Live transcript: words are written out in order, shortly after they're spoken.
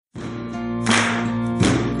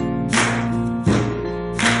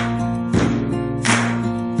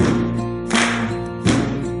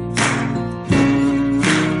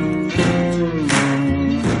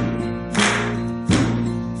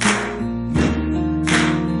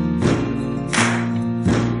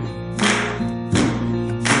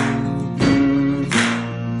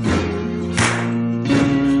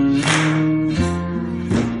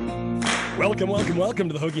Welcome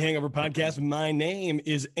to the Hokie Hangover Podcast. My name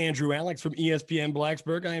is Andrew Alex from ESPN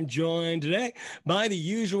Blacksburg. I am joined today by the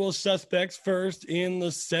usual suspects. First in the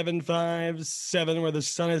 757 where the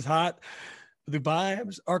sun is hot. The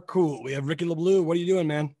vibes are cool. We have Ricky LeBlue. What are you doing,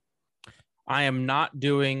 man? I am not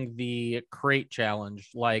doing the crate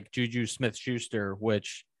challenge like Juju Smith-Schuster,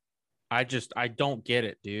 which I don't get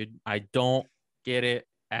it, dude. I don't get it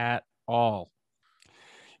at all.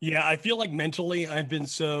 Yeah, I feel like mentally I've been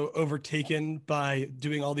so overtaken by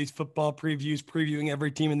doing all these football previews, previewing every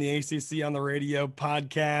team in the ACC on the radio,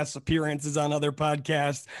 podcasts, appearances on other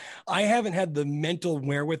podcasts. I haven't had the mental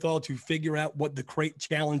wherewithal to figure out what the crate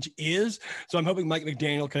challenge is. So I'm hoping Mike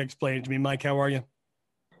McDaniel can explain it to me. Mike, how are you?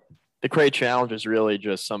 The crate challenge is really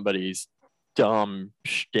just somebody's dumb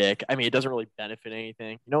shtick. I mean, it doesn't really benefit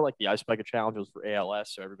anything. You know, like the ice bucket challenge was for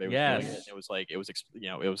ALS, so everybody was doing it. It was like it was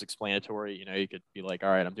explanatory. You know, you could be like, all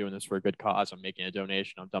right, I'm doing this for a good cause. I'm making a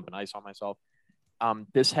donation. I'm dumping ice on myself.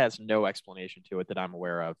 This has no explanation to it that I'm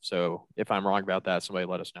aware of. So if I'm wrong about that, somebody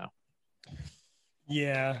let us know.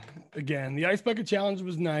 Yeah, again, the ice bucket challenge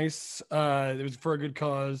was nice. It was for a good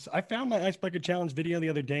cause. I found my ice bucket challenge video the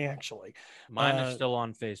other day, actually. Mine is still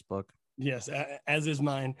on Facebook. Yes, as is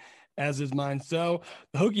mine. So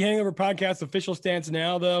the Hokie Hangover Podcast official stance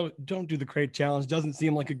now, though, don't do the crate challenge. Doesn't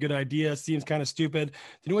seem like a good idea. Seems kind of stupid.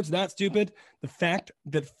 You know what's not stupid? The fact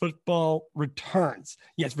that football returns.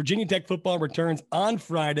 Yes, Virginia Tech football returns on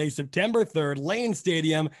Friday, September 3rd, Lane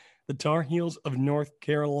Stadium. The Tar Heels of North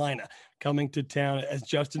Carolina coming to town as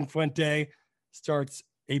Justin Fuente starts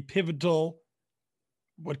a pivotal,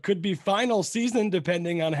 what could be final season,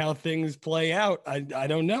 depending on how things play out. I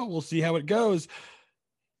don't know. We'll see how it goes.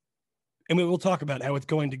 And we will talk about how it's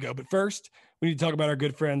going to go. But first, we need to talk about our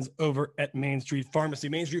good friends over at Main Street Pharmacy.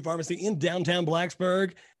 Main Street Pharmacy in downtown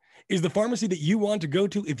Blacksburg is the pharmacy that you want to go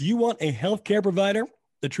to if you want a healthcare provider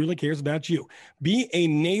that truly cares about you. Be a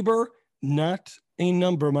neighbor, not a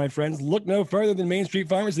number, my friends. Look no further than Main Street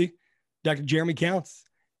Pharmacy. Dr. Jeremy Counts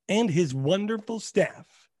and his wonderful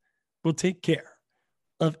staff will take care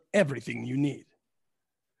of everything you need.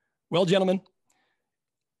 Well, gentlemen,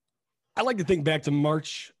 I like to think back to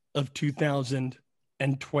March of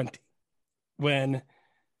 2020 when,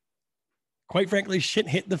 quite frankly, shit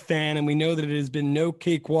hit the fan, and we know that it has been no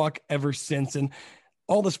cakewalk ever since, and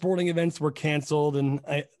all the sporting events were canceled, and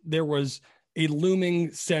there was a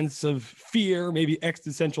looming sense of fear, maybe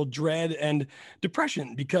existential dread and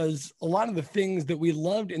depression, because a lot of the things that we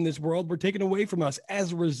loved in this world were taken away from us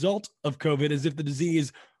as a result of COVID, as if the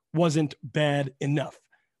disease wasn't bad enough.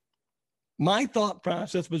 My thought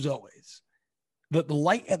process was always that the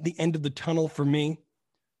light at the end of the tunnel for me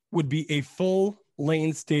would be a full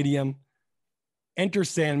Lane Stadium, enter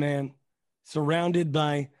Sandman, surrounded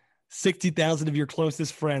by 60,000 of your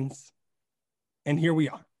closest friends. And here we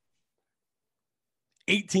are,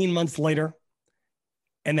 18 months later,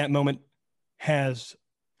 and that moment has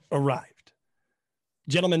arrived.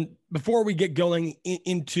 Gentlemen, before we get going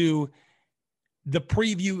into the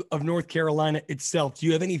preview of North Carolina itself, do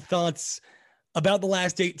you have any thoughts about the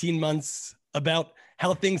last 18 months, about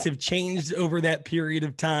how things have changed over that period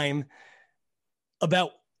of time,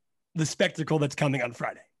 about the spectacle that's coming on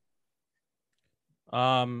Friday?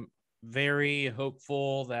 Very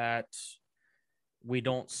hopeful that we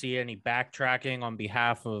don't see any backtracking on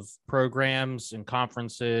behalf of programs and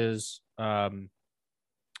conferences in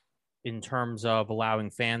terms of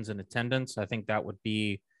allowing fans in attendance. I think that would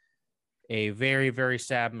be a very, very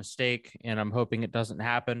sad mistake, and I'm hoping it doesn't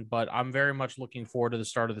happen. But I'm very much looking forward to the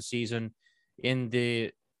start of the season. In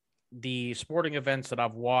the sporting events that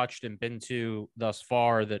I've watched and been to thus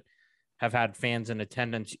far that have had fans in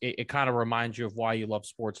attendance, it kind of reminds you of why you love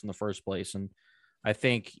sports in the first place. And I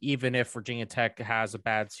think even if Virginia Tech has a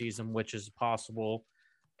bad season, which is possible,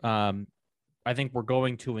 I think we're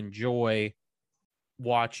going to enjoy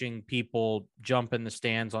watching people jump in the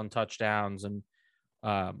stands on touchdowns and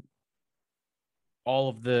all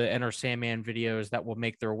of the Enter Sandman videos that will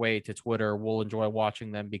make their way to Twitter. We'll enjoy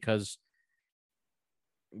watching them because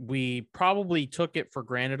we probably took it for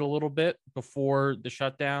granted a little bit before the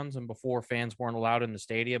shutdowns and before fans weren't allowed in the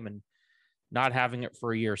stadium, and not having it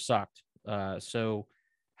for a year sucked. So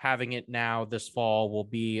having it now this fall will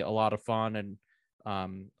be a lot of fun, and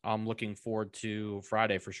I'm looking forward to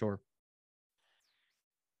Friday for sure.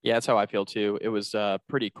 Yeah, that's how I feel too. It was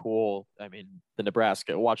pretty cool. I mean,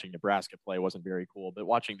 watching Nebraska play wasn't very cool, but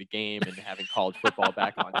watching the game and having college football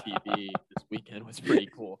back on TV this weekend was pretty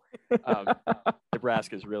cool.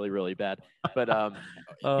 Nebraska is really, really bad, but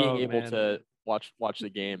being able to watch the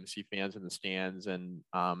game, see fans in the stands, and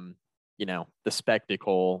the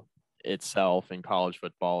spectacle itself in college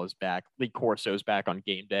football is back. Lee Corso's back on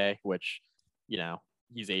game day, which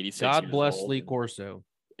he's 86 God years bless old. Lee Corso.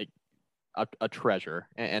 A treasure.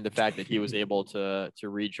 And the fact that he was able to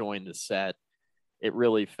rejoin the set, it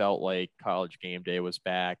really felt like college game day was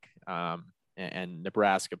back. And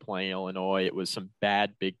Nebraska playing Illinois, it was some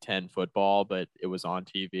bad Big Ten football, but it was on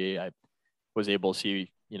TV. I was able to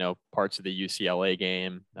see, parts of the UCLA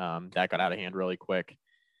game that got out of hand really quick.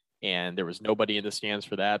 And there was nobody in the stands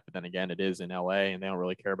for that. But then again, it is in LA and they don't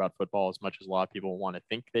really care about football as much as a lot of people want to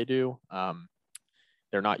think they do.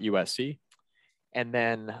 They're not USC. And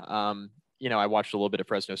then, I watched a little bit of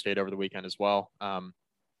Fresno State over the weekend as well.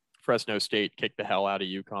 Fresno State kicked the hell out of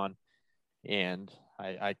UConn. And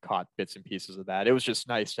I caught bits and pieces of that. It was just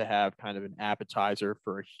nice to have kind of an appetizer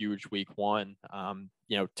for a huge week one.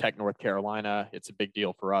 Tech, North Carolina, it's a big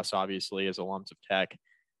deal for us, obviously, as alums of Tech.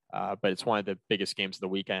 But it's one of the biggest games of the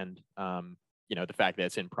weekend. The fact that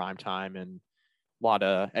it's in prime time and a lot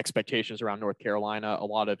of expectations around North Carolina, a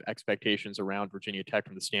lot of expectations around Virginia Tech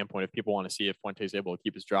from the standpoint of people want to see if Fuente's able to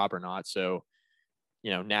keep his job or not. So,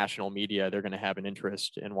 national media, they're going to have an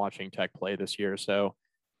interest in watching Tech play this year. So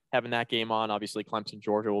having that game on, obviously Clemson,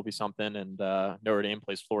 Georgia will be something. And Notre Dame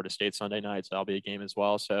plays Florida State Sunday night. So that'll be a game as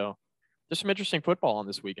well. So there's some interesting football on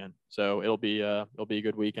this weekend. So it'll be a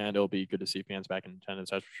good weekend. It'll be good to see fans back in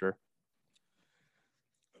attendance. That's for sure.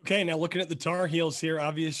 Okay, now looking at the Tar Heels here,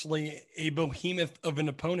 obviously a behemoth of an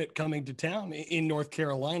opponent coming to town in North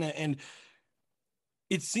Carolina. And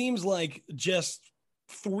it seems like just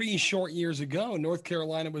 3 short years ago, North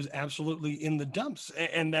Carolina was absolutely in the dumps.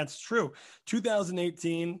 And that's true.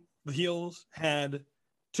 2018, the Heels had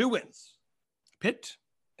 2 wins, Pitt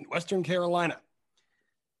and Western Carolina.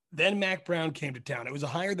 Then Mac Brown came to town. It was a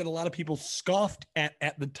hire that a lot of people scoffed at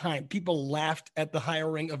the time. People laughed at the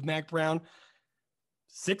hiring of Mac Brown.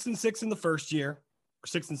 6-6 in the first year, or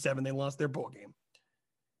 6-7. They lost their bowl game.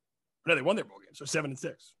 No, they won their bowl game. So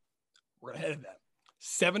 7-6. We're ahead of that.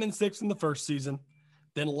 7-6 in the first season.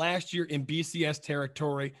 Then last year in BCS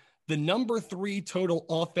territory, the number 3 total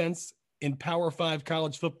offense in Power 5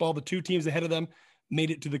 college football. The 2 teams ahead of them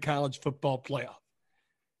made it to the college football playoff.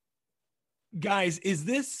 Guys, is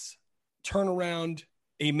this turnaround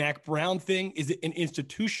a Mac Brown thing? Is it an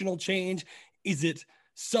institutional change? Is it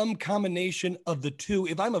some combination of the two?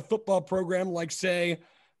 If I'm a football program like, say,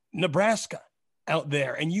 Nebraska out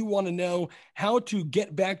there, and you want to know how to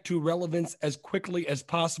get back to relevance as quickly as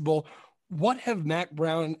possible, what have Mac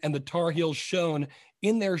Brown and the Tar Heels shown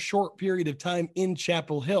in their short period of time in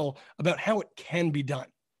Chapel Hill about how it can be done?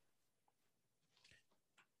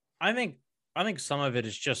 I think some of it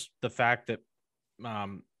is just the fact that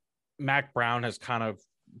Mac Brown has kind of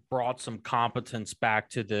brought some competence back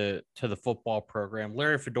to the football program.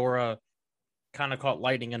 Larry Fedora kind of caught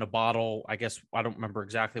lightning in a bottle. I guess I don't remember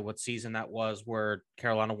exactly what season that was, where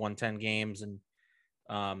Carolina won 10 games and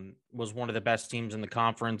was one of the best teams in the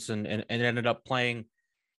conference and ended up playing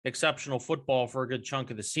exceptional football for a good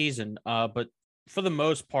chunk of the season. But for the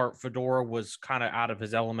most part, Fedora was kind of out of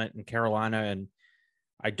his element in Carolina, and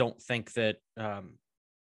I don't think that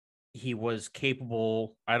he was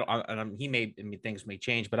capable. Things may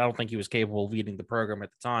change, but I don't think he was capable of leading the program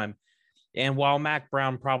at the time. And while Mac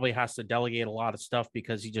Brown probably has to delegate a lot of stuff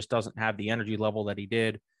because he just doesn't have the energy level that he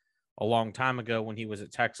did a long time ago when he was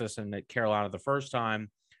at Texas and at Carolina the first time,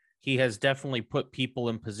 he has definitely put people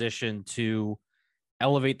in position to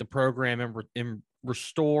elevate the program and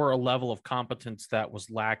restore a level of competence that was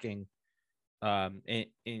lacking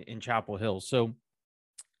in Chapel Hill. So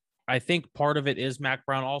I think part of it is Mac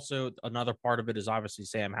Brown. Also, another part of it is obviously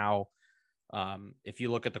Sam Howell. If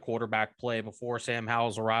you look at the quarterback play before Sam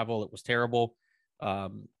Howell's arrival, it was terrible.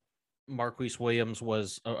 Marquise Williams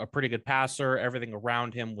was a pretty good passer. Everything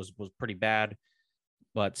around him was pretty bad.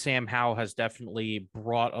 But Sam Howell has definitely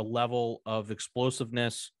brought a level of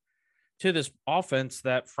explosiveness to this offense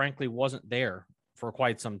that frankly wasn't there for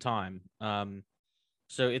quite some time.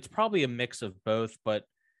 So it's probably a mix of both, but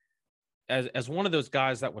as one of those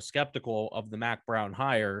guys that was skeptical of the Mac Brown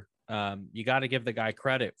hire, you got to give the guy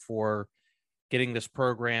credit for getting this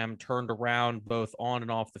program turned around both on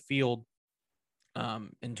and off the field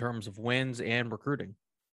in terms of wins and recruiting.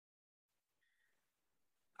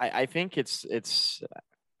 I think it's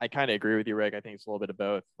I kind of agree with you, Rick. I think it's a little bit of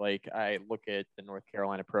both. Like, I look at the North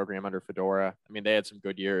Carolina program under Fedora. I mean, they had some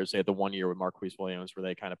good years. They had the 1 year with Marquise Williams where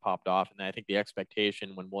they kind of popped off. And then I think the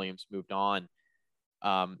expectation when Williams moved on,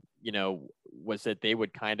 was that they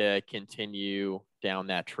would kind of continue down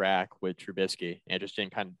that track with Trubisky, and it just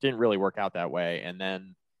didn't really work out that way. And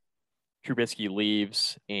then Trubisky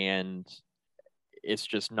leaves, and it's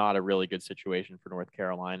just not a really good situation for North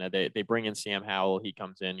Carolina. They bring in Sam Howell. He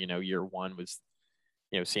comes in, year one was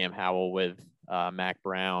Sam Howell with Mac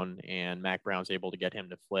Brown, and Mac Brown's able to get him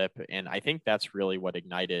to flip. And I think that's really what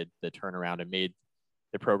ignited the turnaround and made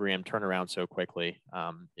the program turn around so quickly.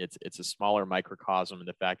 It's a smaller microcosm in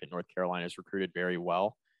the fact that North Carolina has recruited very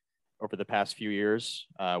well over the past few years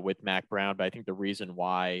with Mac Brown. But I think the reason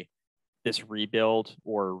why this rebuild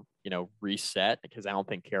or, reset, because I don't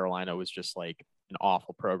think Carolina was just like an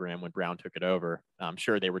awful program when Brown took it over. I'm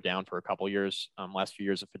sure they were down for a couple years, last few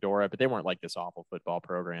years of Fedora, but they weren't like this awful football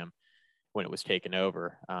program when it was taken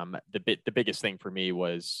over. The biggest thing for me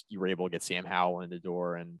was you were able to get Sam Howell in the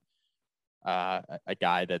door, and a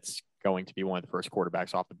guy that's going to be one of the first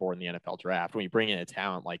quarterbacks off the board in the NFL draft. When you bring in a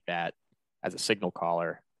talent like that as a signal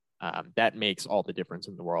caller, that makes all the difference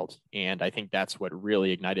in the world. And I think that's what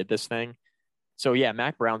really ignited this thing. So yeah,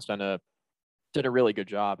 Mac Brown's done a really good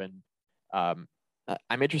job. And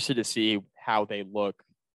I'm interested to see how they look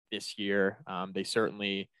this year. They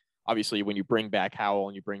certainly, obviously, when you bring back Howell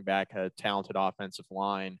and you bring back a talented offensive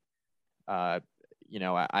line, I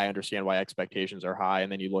understand why expectations are high.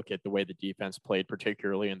 And then you look at the way the defense played,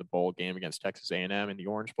 particularly in the bowl game against Texas A&M in the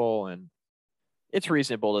Orange Bowl. And it's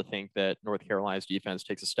reasonable to think that North Carolina's defense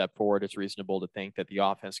takes a step forward. It's reasonable to think that the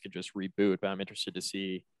offense could just reboot, but I'm interested to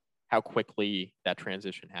see how quickly that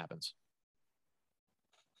transition happens.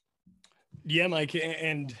 Yeah, Mike,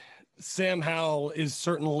 and Sam Howell is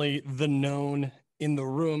certainly the known in the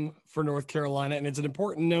room for North Carolina, and it's an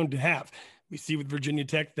important known to have. We see with Virginia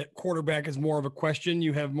Tech that quarterback is more of a question.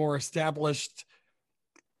 You have more established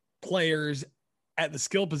players at the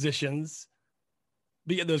skill positions,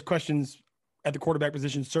 but yet those questions at the quarterback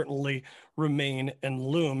position certainly remain and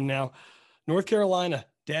loom. Now, North Carolina,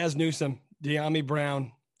 Daz Newsome, De'Ami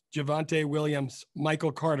Brown, Javonte Williams,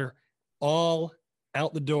 Michael Carter, all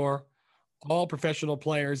out the door, all professional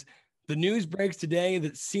players. The news breaks today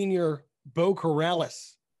that senior Bo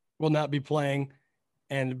Corrales will not be playing.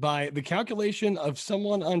 And by the calculation of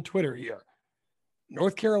someone on Twitter here,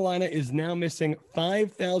 North Carolina is now missing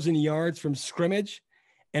 5,000 yards from scrimmage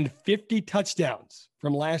and 50 touchdowns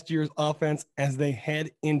from last year's offense as they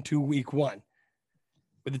head into week one.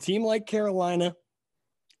 With a team like Carolina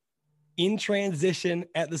in transition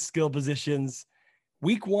at the skill positions,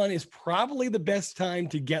 week one is probably the best time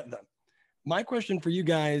to get them. My question for you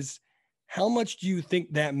guys, how much do you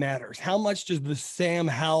think that matters? How much does the Sam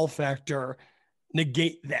Howell factor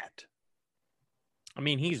negate that? I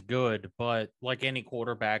mean, he's good, but like any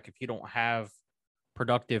quarterback, if you don't have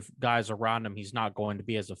productive guys around him, he's not going to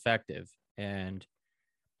be as effective. And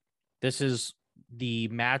this is the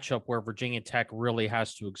matchup where Virginia Tech really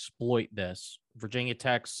has to exploit this. Virginia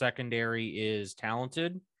Tech's secondary is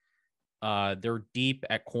talented. They're deep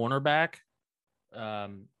at cornerback.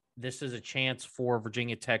 This is a chance for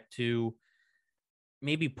Virginia Tech to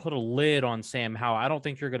maybe put a lid on Sam Howell. I don't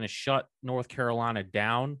think you're going to shut North Carolina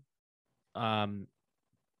down.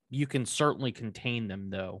 You can certainly contain them,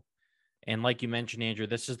 though. And like you mentioned, Andrew,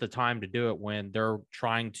 this is the time to do it when they're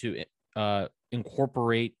trying to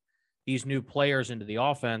incorporate these new players into the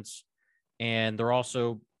offense. And they're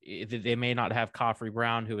also, they may not have Coffrey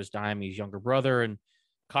Brown, who is Diami's younger brother. And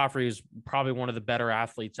Coffrey is probably one of the better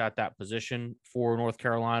athletes at that position for North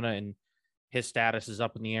Carolina. And his status is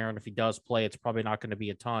up in the air. And if he does play, it's probably not going to be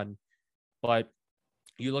a ton. But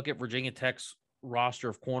you look at Virginia Tech's roster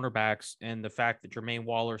of cornerbacks and the fact that Jermaine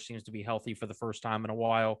Waller seems to be healthy for the first time in a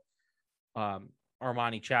while.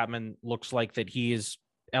 Armani Chapman looks like that he is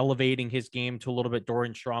elevating his game to a little bit.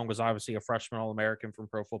 Dorian Strong was obviously a freshman All-American from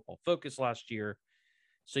Pro Football Focus last year.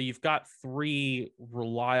 So you've got three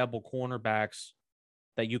reliable cornerbacks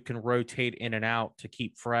that you can rotate in and out to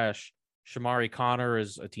keep fresh. Shamari Connor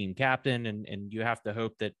is a team captain, and you have to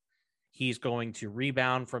hope that he's going to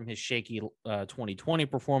rebound from his shaky 2020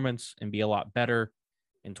 performance and be a lot better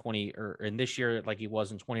in this year like he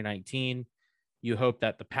was in 2019. You hope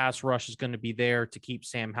that the pass rush is going to be there to keep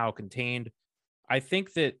Sam Howell contained. I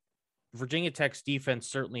think that Virginia Tech's defense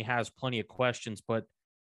certainly has plenty of questions, but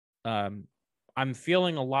I'm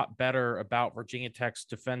feeling a lot better about Virginia Tech's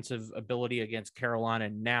defensive ability against Carolina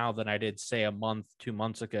now than I did, say, 2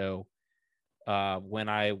 months ago, when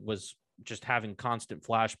I was just having constant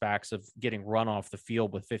flashbacks of getting run off the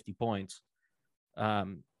field with 50 points.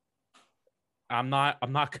 I'm not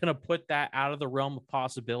going to put that out of the realm of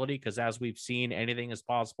possibility, because as we've seen, anything is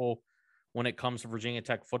possible when it comes to Virginia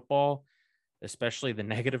Tech football, especially the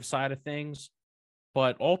negative side of things.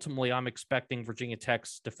 But ultimately, I'm expecting Virginia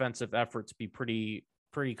Tech's defensive effort to be pretty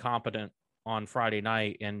competent on Friday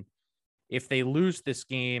night. And if they lose this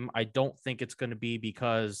game, I don't think it's going to be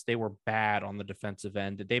because they were bad on the defensive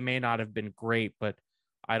end. They may not have been great, but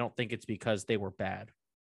I don't think it's because they were bad.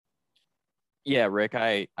 Yeah, Rick,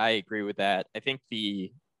 I agree with that. I think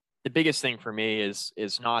the biggest thing for me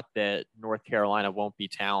is not that North Carolina won't be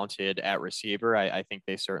talented at receiver. I think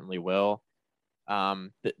they certainly will.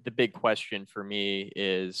 The big question for me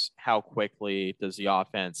is how quickly does the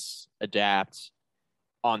offense adapt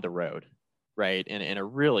on the road, right? In a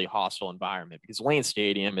really hostile environment, because Lane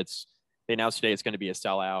Stadium, they announced today it's going to be a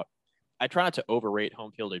sellout. I try not to overrate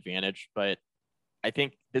home field advantage, but I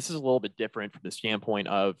think this is a little bit different from the standpoint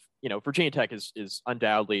of, Virginia Tech is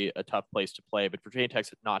undoubtedly a tough place to play, but Virginia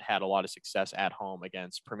Tech's not had a lot of success at home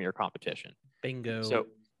against premier competition. Bingo. So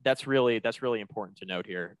that's really important to note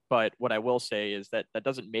here. But what I will say is that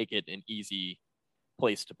doesn't make it an easy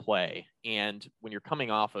place to play. And when you're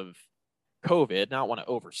coming off of COVID, not want to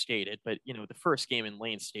overstate it, but the first game in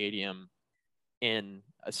Lane Stadium in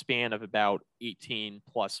a span of about 18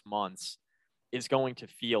 plus months is going to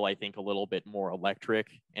feel, I think, a little bit more electric.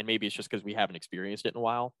 And maybe it's just because we haven't experienced it in a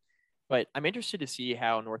while. But I'm interested to see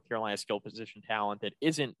how North Carolina's skill position talent that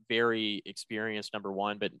isn't very experienced, number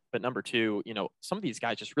one, but number two, some of these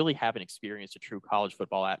guys just really haven't experienced a true college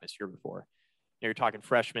football atmosphere before. You're talking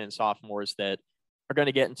freshmen and sophomores that are going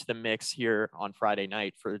to get into the mix here on Friday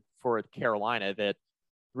night for Carolina that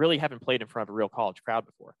really haven't played in front of a real college crowd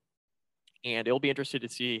before. And it'll be interesting to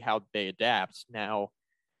see how they adapt. Now,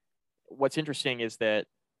 what's interesting is that,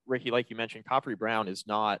 Ricky, like you mentioned, Coffrey Brown is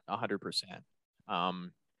not 100%.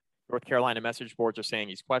 North Carolina message boards are saying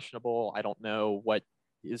he's questionable. I don't know what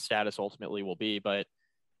his status ultimately will be, but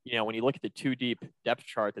when you look at the 2-deep depth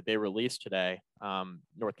chart that they released today,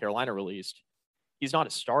 North Carolina released, he's not a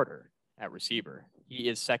starter at receiver. He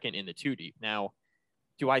is second in the 2-deep. Now,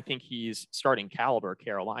 do I think he's starting caliber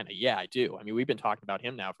Carolina? Yeah, I do. I mean, we've been talking about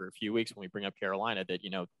him now for a few weeks when we bring up Carolina that,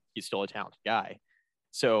 he's still a talented guy.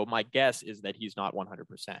 So my guess is that he's not 100%.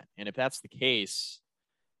 And if that's the case,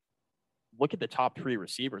 look at the top 3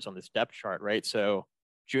 receivers on this depth chart, right? So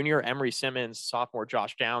junior Emory Simmons, sophomore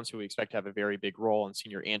Josh Downs, who we expect to have a very big role, and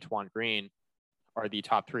senior Antoine Green are the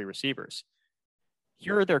top 3 receivers.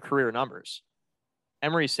 Here are their career numbers.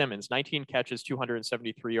 Emory Simmons, 19 catches,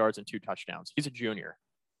 273 yards, and 2 touchdowns. He's a junior.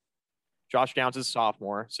 Josh Downs is a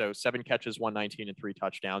sophomore, so 7 catches, 119, and 3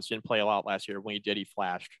 touchdowns. Didn't play a lot last year. When he did, he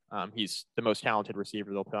flashed. He's the most talented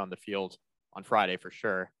receiver they'll put on the field on Friday for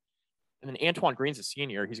sure. And then Antoine Green's a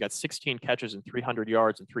senior. He's got 16 catches and 300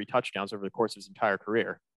 yards and 3 touchdowns over the course of his entire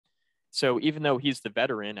career. So even though he's the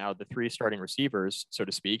veteran out of the 3 starting receivers, so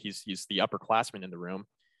to speak, he's the upperclassman in the room,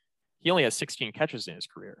 he only has 16 catches in his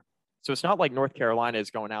career. So it's not like North Carolina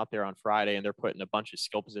is going out there on Friday and they're putting a bunch of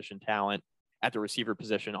skill position talent at the receiver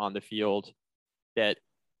position on the field that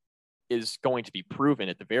is going to be proven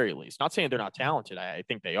at the very least. Not saying they're not talented. I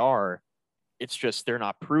think they are. It's just they're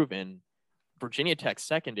not proven. Virginia Tech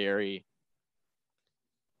secondary,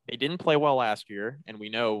 they didn't play well last year, and we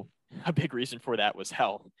know a big reason for that was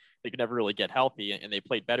health. They could never really get healthy, and they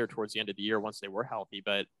played better towards the end of the year once they were healthy.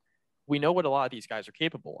 But we know what a lot of these guys are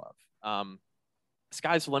capable of.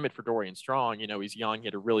 Sky's the limit for Dorian Strong. He's young. He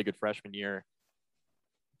had a really good freshman year.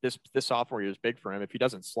 This sophomore year is big for him. If he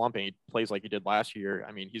doesn't slump and he plays like he did last year,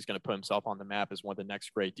 I mean, he's going to put himself on the map as one of the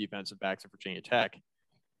next great defensive backs at Virginia Tech.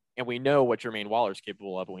 And we know what Jermaine Waller is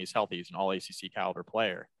capable of when he's healthy. He's an all-ACC caliber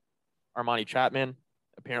player. Armani Chapman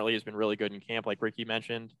apparently has been really good in camp, like Ricky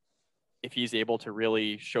mentioned. If he's able to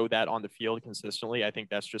really show that on the field consistently, I think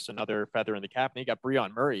that's just another feather in the cap. And you got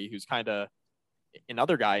Breon Murray, who's kind of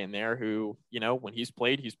another guy in there who, when he's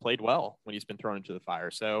played well when he's been thrown into the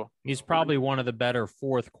fire. So he's probably one of the better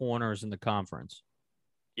 4th corners in the conference.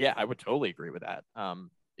 Yeah, I would totally agree with that.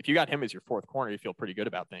 If you got him as your 4th corner, you feel pretty good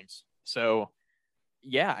about things. So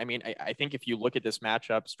yeah, I mean, I think if you look at this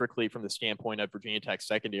matchup strictly from the standpoint of Virginia Tech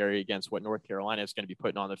secondary against what North Carolina is going to be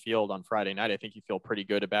putting on the field on Friday night, I think you feel pretty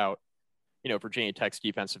good about, Virginia Tech's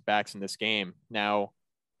defensive backs in this game. Now,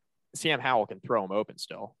 Sam Howell can throw him open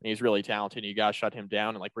still. And he's really talented. You got to shut him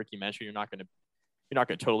down. And like Ricky mentioned, you're not going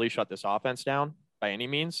to totally shut this offense down by any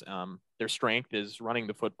means. Their strength is running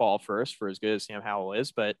the football first for as good as Sam Howell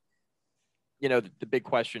is. But, the big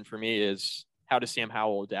question for me is how does Sam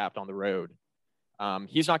Howell adapt on the road?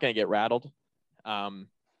 He's not going to get rattled. I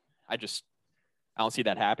don't see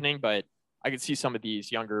that happening, but I could see some of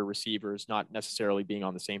these younger receivers not necessarily being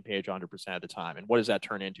on the same page 100% of the time. And what does that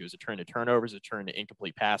turn into? Is it turn to turnovers? Is it turn to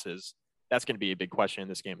incomplete passes? That's going to be a big question in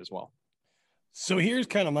this game as well. So here's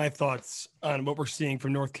kind of my thoughts on what we're seeing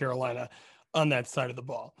from North Carolina on that side of the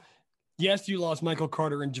ball. Yes, you lost Michael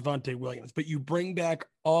Carter and Javonte Williams, but you bring back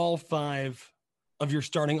all 5 of your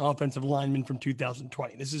starting offensive linemen from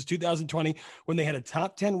 2020. This is 2020 when they had a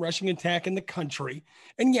top 10 rushing attack in the country.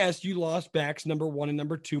 And yes, you lost backs number 1 and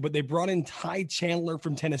number 2, but they brought in Ty Chandler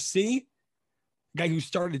from Tennessee guy who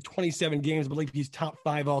started 27 games. I believe he's top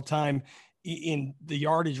 5 all time in the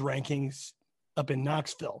yardage rankings up in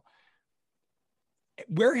Knoxville.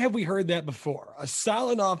 Where have we heard that before? A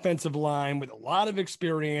solid offensive line with a lot of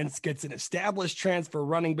experience gets an established transfer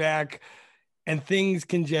running back, and things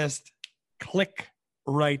can just click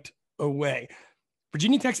right away.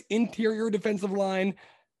 Virginia Tech's interior defensive line,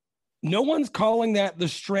 no one's calling that the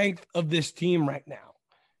strength of this team right now.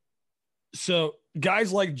 So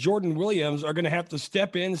guys like Jordan Williams are going to have to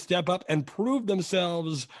step in, step up, and prove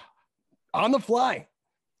themselves on the fly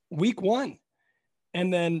week 1.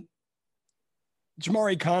 And then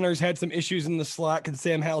Jamari Connors had some issues in the slot. Can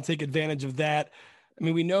Sam Howell take advantage of that? I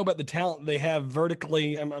mean, we know about the talent they have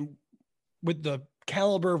vertically. With the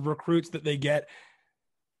caliber of recruits that they get,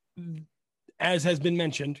 as has been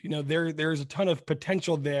mentioned, there's a ton of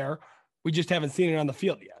potential there. We just haven't seen it on the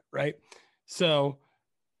field yet, right? So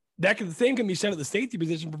the same can be said at the safety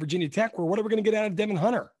position for Virginia Tech, where what are we going to get out of Devin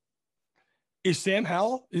Hunter? Is Sam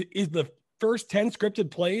Howell, is the first 10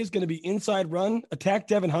 scripted plays going to be inside run, attack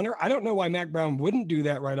Devin Hunter? I don't know why Mac Brown wouldn't do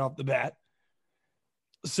that right off the bat.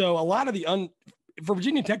 So a lot of for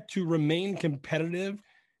Virginia Tech to remain competitive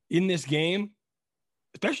in this game,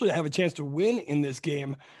 especially to have a chance to win in this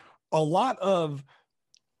game, a lot of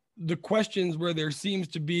the questions where there seems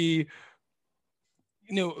to be,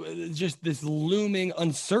 just this looming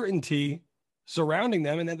uncertainty surrounding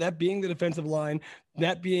them, and that being the defensive line,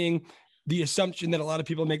 that being the assumption that a lot of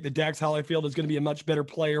people make that Dax Hollifield is going to be a much better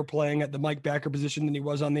player playing at the Mike Backer position than he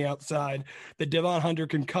was on the outside, that Devon Hunter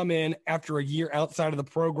can come in after a year outside of the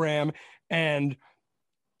program and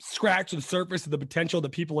scratch the surface of the potential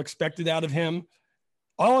that people expected out of him,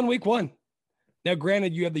 all in week 1. Now,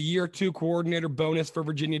 granted, you have the year 2 coordinator bonus for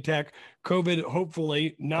Virginia Tech. COVID,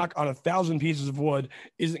 hopefully, knock on 1,000 pieces of wood,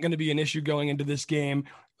 isn't going to be an issue going into this game.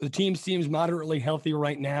 The team seems moderately healthy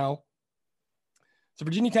right now. So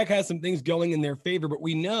Virginia Tech has some things going in their favor, but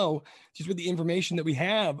we know, just with the information that we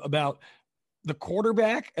have about the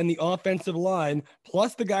quarterback and the offensive line,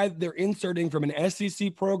 plus the guy that they're inserting from an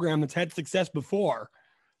SEC program that's had success before,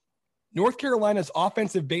 North Carolina's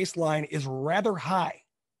offensive baseline is rather high.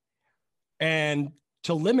 And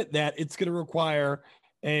to limit that, it's going to require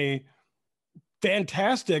a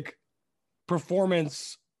fantastic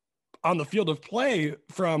performance on the field of play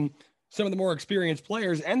from some of the more experienced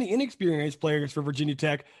players and the inexperienced players for Virginia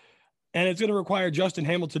Tech. And it's going to require Justin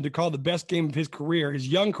Hamilton to call the best game of his career, his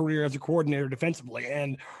young career as a coordinator defensively.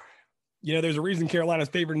 And, there's a reason Carolina's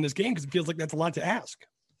favored in this game, because it feels like that's a lot to ask.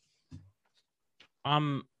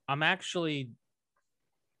 I'm actually,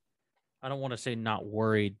 I don't want to say not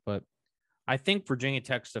worried, but I think Virginia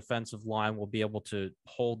Tech's defensive line will be able to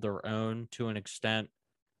hold their own to an extent.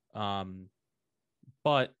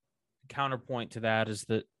 But counterpoint to that is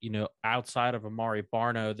that, outside of Amari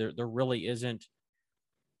Barno, there really isn't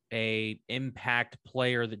a impact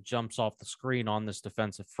player that jumps off the screen on this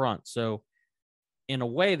defensive front. So in a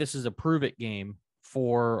way, this is a prove it game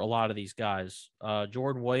for a lot of these guys.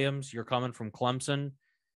 Jordan Williams, you're coming from Clemson.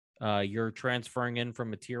 You're transferring in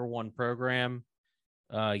from a tier 1 program.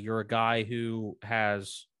 You're a guy who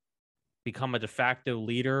has become a de facto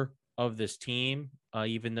leader of this team,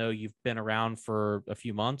 even though you've been around for a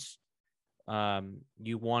few months.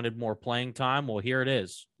 You wanted more playing time. Well, here it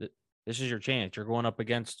is. This is your chance. You're going up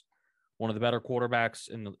against one of the better quarterbacks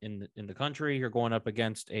in the country. You're going up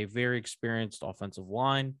against a very experienced offensive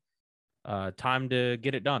line. Time to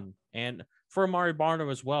get it done. And for Amari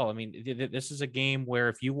Barno as well. I mean, this is a game where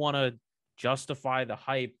if you want to justify the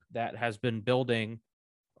hype that has been building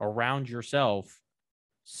around yourself,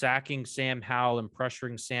 sacking Sam Howell and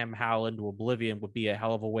pressuring Sam Howell into oblivion would be a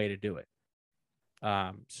hell of a way to do it.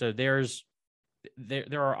 So there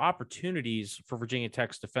are opportunities for Virginia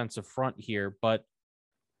Tech's defensive front here, but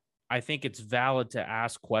I think it's valid to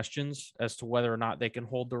ask questions as to whether or not they can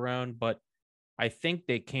hold their own, but I think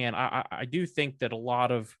they can. I do think that a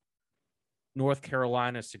lot of North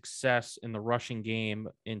Carolina's success in the rushing game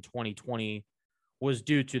in 2020 was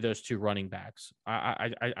due to those 2 running backs.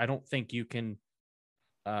 I don't think you can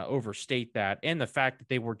overstate that, and the fact that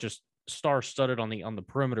they were just star-studded on the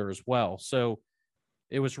perimeter as well. So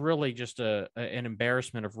it was really just an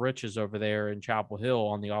embarrassment of riches over there in Chapel Hill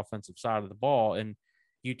on the offensive side of the ball. And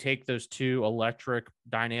you take those 2 electric,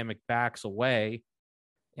 dynamic backs away,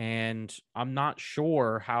 and I'm not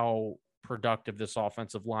sure how productive this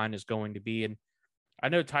offensive line is going to be. And I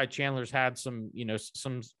know Ty Chandler's had some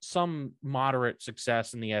moderate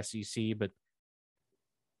success in the SEC, but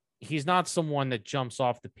he's not someone that jumps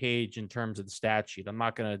off the page in terms of the stat sheet. I'm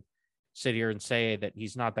not going to sit here and say that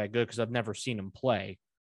he's not that good because I've never seen him play,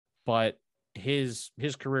 but his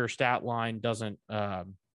career stat line doesn't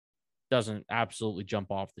doesn't absolutely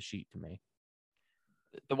jump off the sheet to me.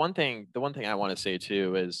 The one thing I want to say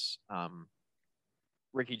too is,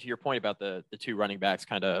 Ricky, to your point about the two running backs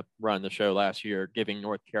kind of run the show last year, giving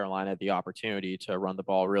North Carolina the opportunity to run the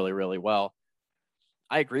ball really, really well.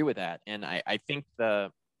 I agree with that. And I think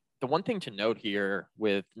the one thing to note here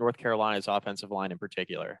with North Carolina's offensive line in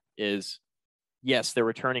particular is, yes, they're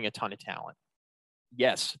returning a ton of talent.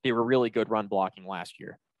 Yes, they were really good run blocking last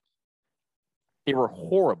year. They were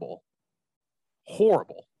horrible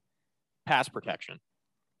pass protection.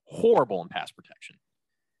 Horrible in pass protection.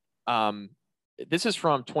 This is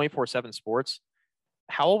from 24/7 Sports.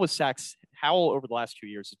 Howell over the last 2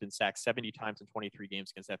 years has been sacked 70 times in 23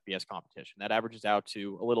 games against FBS competition. That averages out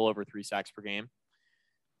to a little over 3 sacks per game.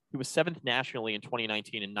 He was 7th nationally in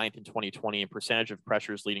 2019 and 9th in 2020 in percentage of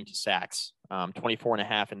pressures leading to sacks,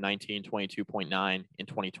 24.5 in 19, 22.9 in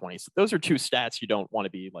 2020. So those are two stats you don't want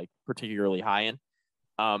to be like particularly high in.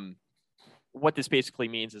 What this basically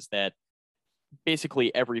means is that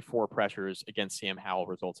basically every 4 pressures against Sam Howell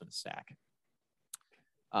results in a sack.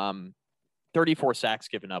 34 sacks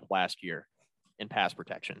given up last year in pass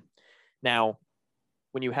protection. Now,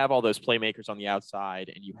 when you have all those playmakers on the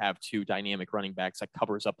outside and you have 2 dynamic running backs, that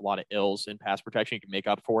covers up a lot of ills in pass protection. You can make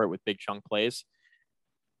up for it with big chunk plays.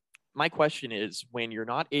 My question is, when you're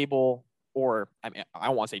not able, or I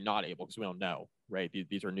don't want to say not able because we don't know, right?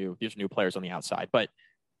 These are new players on the outside. But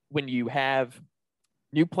when you have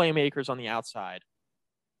new playmakers on the outside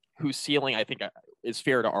whose ceiling, I think, is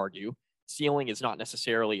fair to argue, ceiling is not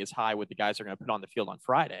necessarily as high with the guys they're going to put on the field on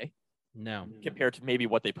Friday. No. Compared to maybe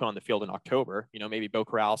what they put on the field in October. Maybe Bo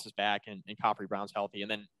Corrales is back and Coffrey Brown's healthy,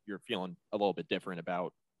 and then you're feeling a little bit different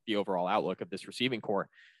about the overall outlook of this receiving core.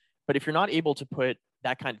 But if you're not able to put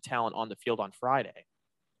that kind of talent on the field on Friday,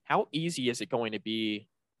 how easy is it going to be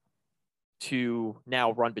to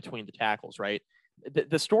now run between the tackles, right?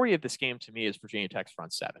 The story of this game to me is Virginia Tech's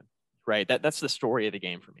front 7, right? That's the story of the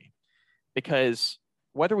game for me. Because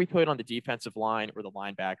whether we put it on the defensive line or the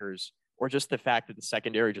linebackers, or just the fact that the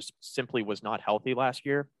secondary just simply was not healthy last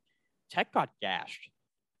year, Tech got gashed.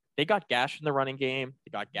 They got gashed in the running game.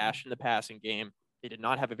 They got gashed in the passing game. They did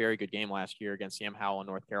not have a very good game last year against Sam Howell in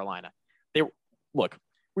North Carolina. We were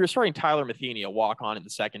starting Tyler Matheny, a walk-on in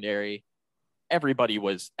the secondary. Everybody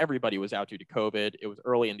was out due to COVID. It was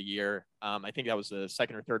early in the year. I think that was the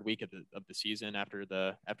second or third week of the season after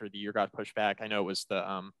the year got pushed back. I know it was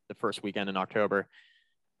the first weekend in October.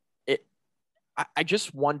 I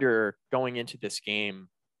just wonder, going into this game,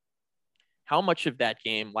 how much of that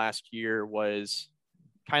game last year was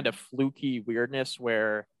kind of fluky weirdness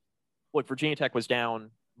where, look, Virginia Tech was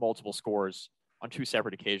down multiple scores on 2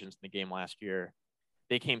 separate occasions in the game last year.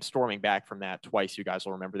 They came storming back from that twice. You guys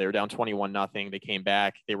will remember they were down 21-0. They came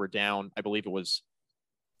back. They were down, I believe it was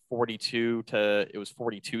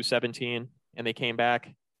 42-17, and they came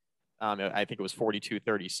back. I think it was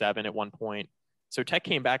 42-37 at one point. So Tech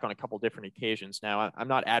came back on a couple different occasions. Now, I'm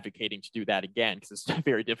not advocating to do that again because it's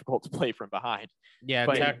very difficult to play from behind. Yeah,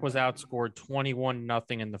 but Tech was outscored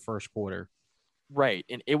 21-0 in the first quarter. Right,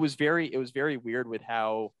 and it was very weird with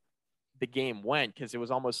how the game went, because it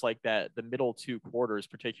was almost like that the middle 2 quarters,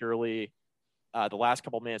 particularly the last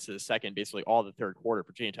couple minutes of the second, basically all the third quarter,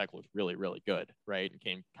 Virginia Tech looked really, really good, right, and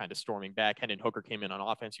came kind of storming back. Hendon Hooker came in on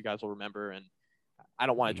offense, you guys will remember, and I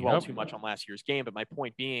don't want to dwell too much on last year's game, but my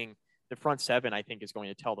point being, the front 7, I think, is going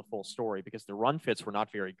to tell the full story, because the run fits were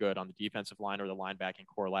not very good on the defensive line or the linebacking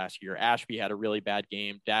core last year. Ashby had a really bad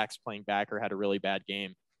game. Dax, playing backer, had a really bad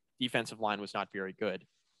game. Defensive line was not very good.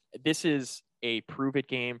 This is a prove-it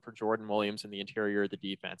game for Jordan Williams in the interior of the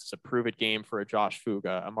defense. It's a prove-it game for a Josh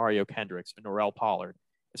Fuga, a Mario Kendricks, a Norrell Pollard.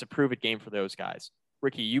 It's a prove-it game for those guys.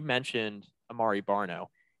 Ricky, you mentioned Amari Barno.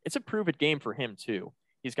 It's a prove-it game for him, too.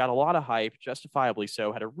 He's got a lot of hype, justifiably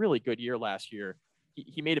so, had a really good year last year.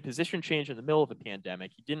 He made a position change in the middle of the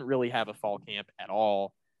pandemic. He didn't really have a fall camp at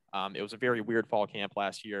all. It was a very weird fall camp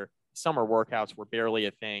last year. Summer workouts were barely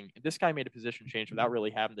a thing. This guy made a position change without really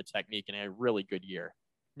having the technique and had a really good year.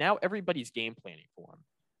 Now everybody's game planning for him.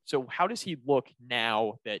 So how does he look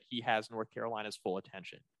now that he has North Carolina's full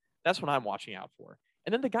attention? That's what I'm watching out for.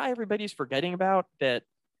 And then the guy everybody's forgetting about that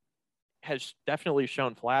has definitely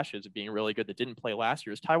shown flashes of being really good that didn't play last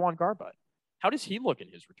year is Taiwan Garbutt. How does he look in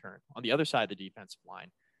his return on the other side of the defensive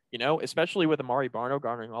line? Especially with Amari Barno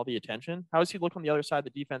garnering all the attention, how does he look on the other side of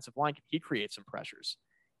the defensive line? Can he create some pressures?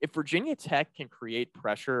 If Virginia Tech can create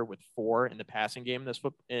pressure with 4 in the passing game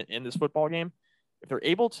in this football game, if they're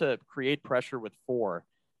able to create pressure with 4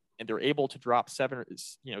 and they're able to drop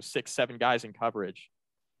 6, 7 guys in coverage,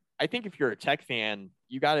 I think if you're a Tech fan,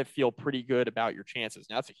 you got to feel pretty good about your chances.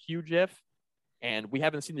 Now, it's a huge if, and we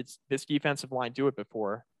haven't seen this defensive line do it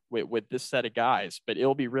before. with this set of guys. But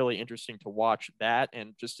it'll be really interesting to watch that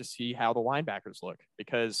and just to see how the linebackers look,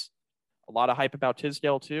 because a lot of hype about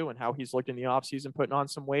Tisdale too and how he's looked in the offseason putting on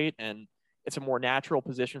some weight. And it's a more natural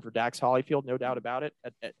position for Dax Hollifield, no doubt about it,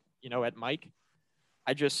 at Mike.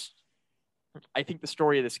 I think the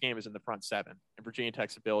story of this game is in the front seven and Virginia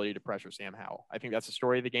Tech's ability to pressure Sam Howell. I think that's the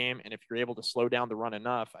story of the game. And if you're able to slow down the run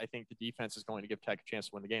enough, I think the defense is going to give Tech a chance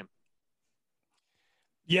to win the game.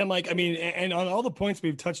 Yeah, Mike, I mean, and on all the points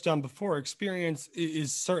we've touched on before, experience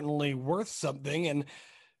is certainly worth something. And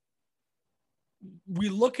we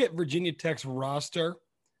look at Virginia Tech's roster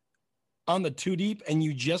on the two deep, and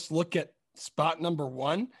you just look at spot number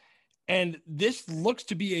one, and this looks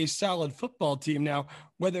to be a solid football team. Now,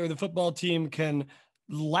 whether the football team can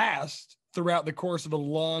last throughout the course of a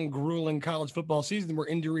long, grueling college football season where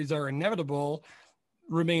injuries are inevitable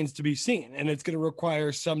remains to be seen. And it's going to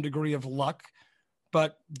require some degree of luck.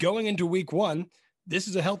 But going into week one, this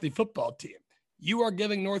is a healthy football team. You are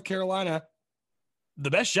giving North Carolina the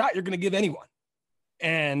best shot you're going to give anyone.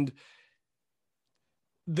 And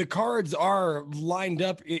the cards are lined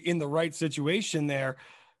up in the right situation there.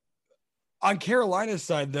 On Carolina's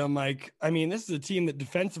side, though, Mike, I mean, this is a team that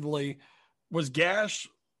defensively was gashed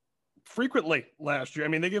frequently last year. I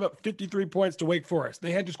mean, they gave up 53 points to Wake Forest.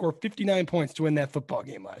 They had to score 59 points to win that football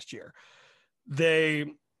game last year. They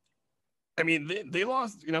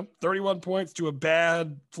lost, 31 points to a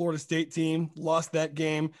bad Florida State team, lost that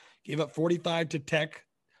game, gave up 45 to Tech.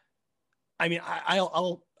 I mean, I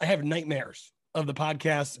have nightmares of the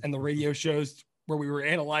podcasts and the radio shows where we were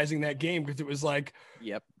analyzing that game because it was like,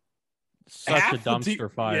 yep, such a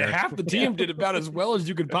dumpster fire. Yeah, half the team did about as well as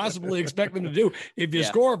you could possibly expect them to do. If you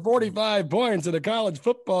score 45 points in a college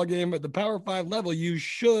football game at the Power 5 level, you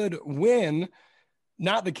should win.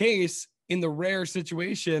 Not the case in the rare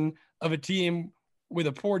situation of a team with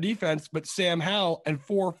a poor defense, but Sam Howell and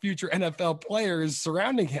 4 future NFL players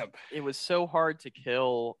surrounding him. It was so hard to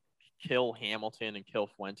kill Hamilton and kill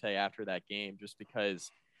Fuente after that game just because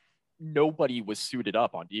nobody was suited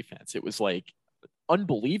up on defense. It was like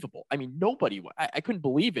unbelievable. I mean, I couldn't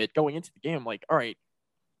believe it going into the game. I'm like, all right,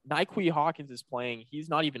 Nyquil Hawkins is playing. He's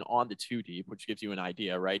not even on the 2 deep, which gives you an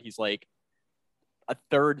idea, right? He's like a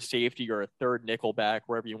third safety or a third nickel back,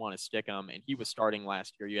 wherever you want to stick him. And he was starting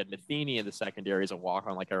last year. You had Matheny in the secondary as a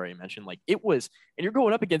walk-on, like I already mentioned. Like it was, and you're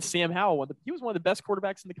going up against Sam Howell. He was one of the best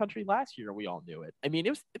quarterbacks in the country last year. We all knew it. I mean,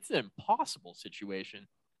 it's an impossible situation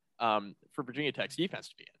for Virginia Tech's defense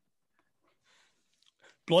to be in.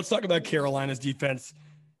 But let's talk about Carolina's defense.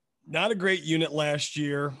 Not a great unit last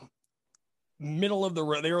year. Middle of the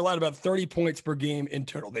road. They were allowed about 30 points per game in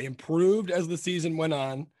total. They improved as the season went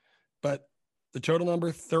on, but the total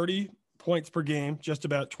number, 30 points per game, just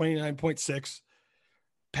about 29.6.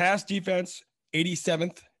 Pass defense,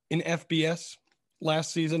 87th in FBS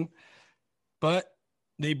last season. But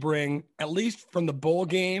they bring, at least from the bowl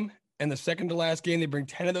game and the second to last game, they bring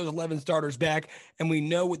 10 of those 11 starters back. And we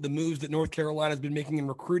know with the moves that North Carolina has been making in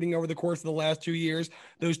recruiting over the course of the last 2 years,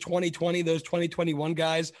 those 2020, those 2021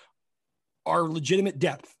 guys are legitimate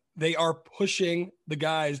depth. They are pushing the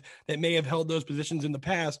guys that may have held those positions in the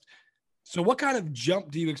past. So what kind of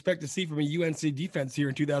jump do you expect to see from a UNC defense here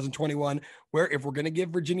in 2021, where if we're going to give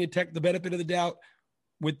Virginia Tech the benefit of the doubt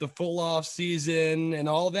with the full off season and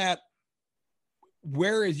all that,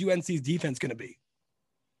 where is UNC's defense going to be?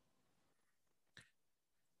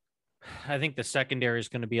 I think the secondary is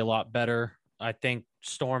going to be a lot better. I think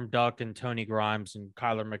Storm Duck and Tony Grimes and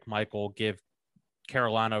Kyler McMichael give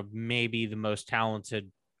Carolina maybe the most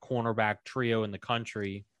talented cornerback trio in the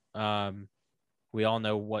country. We all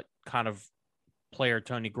know what kind of player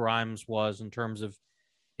Tony Grimes was in terms of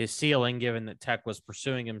his ceiling, given that Tech was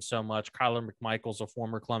pursuing him so much. Kyler McMichael's a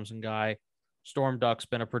former Clemson guy. Storm Duck's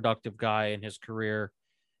been a productive guy in his career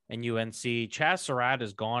in UNC. Chaz Surratt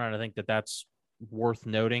is gone, and I think that's worth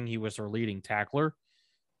noting. He was their leading tackler.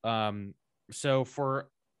 So for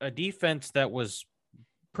a defense that was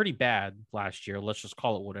pretty bad last year, let's just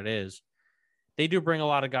call it what it is, they do bring a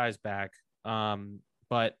lot of guys back.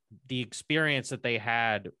 But the experience that they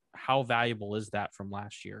had, how valuable is that from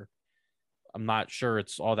last year? I'm not sure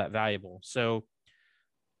it's all that valuable. So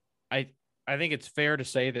I think it's fair to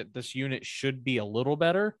say that this unit should be a little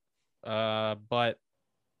better, but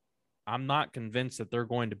I'm not convinced that they're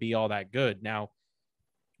going to be all that good. Now,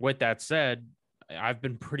 with that said, I've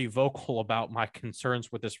been pretty vocal about my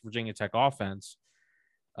concerns with this Virginia Tech offense.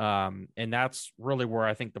 And that's really where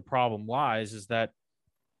I think the problem lies, is that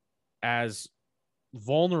as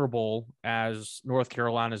vulnerable as North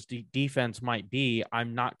Carolina's defense might be,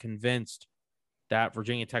 I'm not convinced that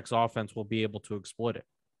Virginia Tech's offense will be able to exploit it.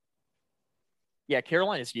 Yeah,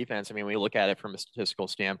 Carolina's defense, I mean, we look at it from a statistical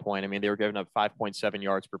standpoint. I mean, they were giving up 5.7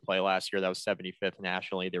 yards per play last year. That was 75th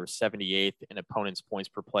nationally. They were 78th in opponents' points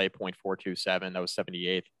per play, 0.427. That was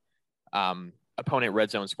 78th. Opponent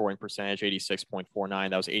red zone scoring percentage, 86.49.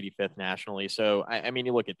 That was 85th nationally. So, I mean,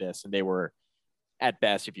 you look at this, and they were, at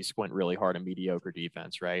best, if you squint really hard, a mediocre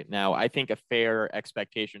defense, right? Now, I think a fair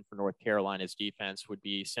expectation for North Carolina's defense would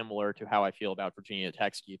be similar to how I feel about Virginia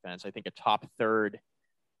Tech's defense. I think a top third,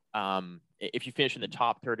 if you finish in the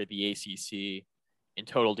top third of the ACC in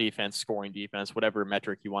total defense, scoring defense, whatever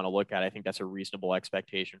metric you want to look at, I think that's a reasonable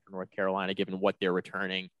expectation for North Carolina, given what they're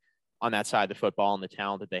returning on that side of the football and the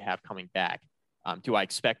talent that they have coming back. Do I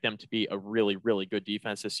expect them to be a really, really good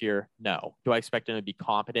defense this year? No. Do I expect them to be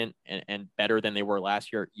competent and better than they were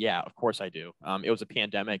last year? Yeah, of course I do. It was a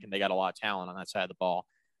pandemic and they got a lot of talent on that side of the ball,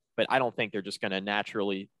 but I don't think they're just going to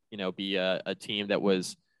naturally, be a team that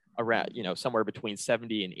was around, somewhere between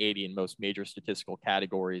 70 and 80 in most major statistical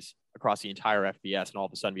categories across the entire FBS, and all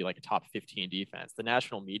of a sudden be like a top 15 defense. The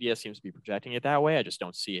national media seems to be projecting it that way. I just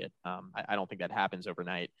don't see it. I don't think that happens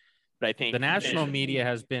overnight. But I think the national media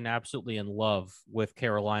has been absolutely in love with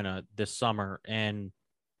Carolina this summer, and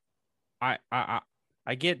I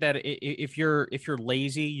get that if you're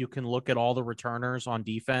lazy, you can look at all the returners on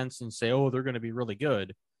defense and say, oh, they're going to be really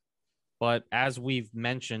good. But as we've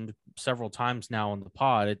mentioned several times now in the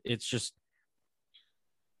pod, it's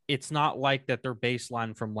not like that their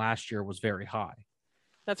baseline from last year was very high.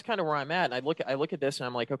 That's kind of where I'm at. And I look at this and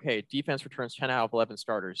I'm like, okay, defense returns 10 out of 11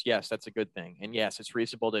 starters. Yes, that's a good thing. And yes, it's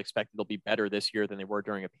reasonable to expect they'll be better this year than they were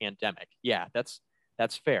during a pandemic. Yeah, that's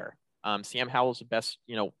fair. Sam Howell's the best,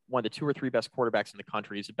 one of the 2 or 3 best quarterbacks in the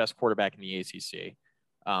country. He's the best quarterback in the ACC.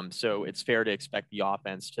 So it's fair to expect the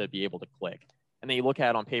offense to be able to click. And then you look at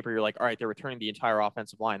it on paper, you're like, all right, they're returning the entire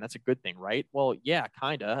offensive line. That's a good thing, right? Well, yeah,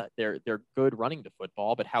 kind of. They're good running the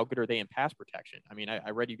football, but how good are they in pass protection? I mean, I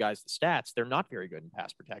read you guys the stats. They're not very good in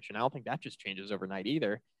pass protection. I don't think that just changes overnight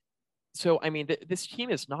either. So, I mean, this team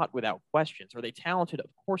is not without questions. Are they talented? Of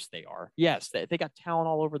course they are. Yes, they got talent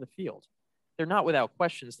all over the field. They're not without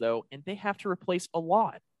questions, though, and they have to replace a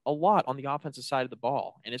lot on the offensive side of the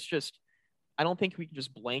ball. And it's just, I don't think we can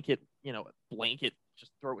just blanket,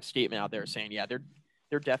 just throw a statement out there saying, yeah,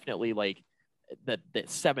 they're definitely like the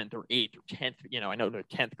 7th or 8th or 10th, I know they're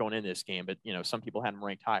 10th going into this game, but some people had them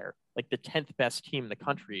ranked higher, like the 10th best team in the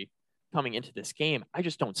country coming into this game. I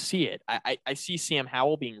just don't see it. I see Sam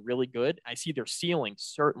Howell being really good. I see their ceiling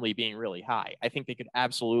certainly being really high. I think they could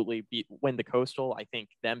absolutely win the Coastal. I think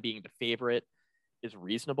them being the favorite is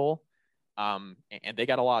reasonable. And they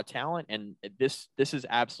got a lot of talent, and this is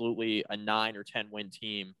absolutely a 9 or 10 win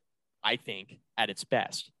team, I think, at its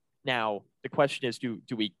best. Now, the question is, do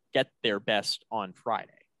we get their best on Friday,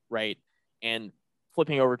 right? And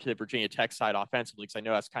flipping over to the Virginia Tech side offensively, because I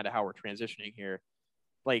know that's kind of how we're transitioning here.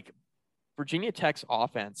 Like, Virginia Tech's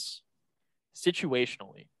offense,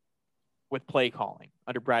 situationally, with play calling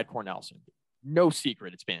under Brad Cornelsen, no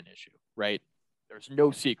secret it's been an issue, right? There's no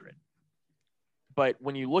secret. But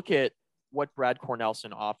when you look at what Brad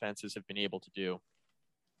Cornelsen offenses have been able to do,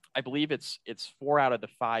 I believe it's 4 out of the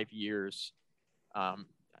 5 years,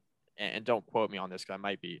 and don't quote me on this because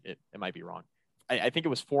it might be wrong. I think it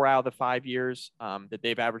was 4 out of the 5 years that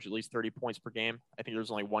they've averaged at least 30 points per game. I think there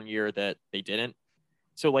was only 1 year that they didn't.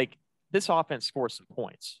 So, like, this offense scores some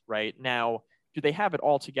points, right? Now, do they have it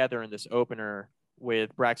all together in this opener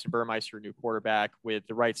with Braxton Burmeister, new quarterback, with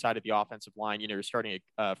the right side of the offensive line? You're starting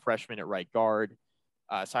a freshman at right guard.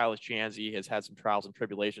 Silas Janzi has had some trials and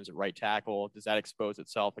tribulations at right tackle. Does that expose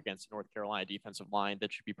itself against the North Carolina defensive line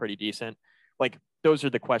that should be pretty decent? Like, those are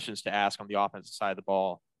the questions to ask on the offensive side of the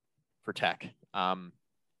ball for Tech.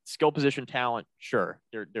 Skill position talent, sure.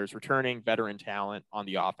 There's returning veteran talent on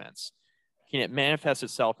the offense. Can it manifest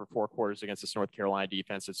itself for 4 quarters against this North Carolina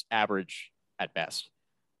defense? It's average at best.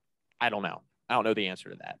 I don't know. I don't know the answer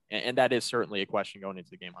to that. And that is certainly a question going into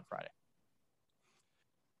the game on Friday.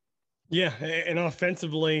 Yeah, and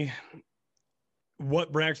offensively,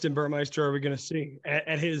 what Braxton Burmeister are we going to see?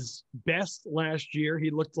 At his best last year, he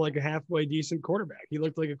looked like a halfway decent quarterback. He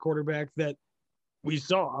looked like a quarterback that we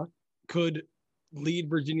saw could lead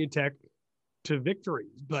Virginia Tech to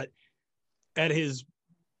victories. But at his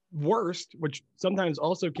worst, which sometimes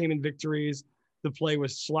also came in victories, the play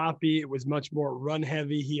was sloppy. It was much more run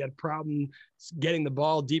heavy. He had problems getting the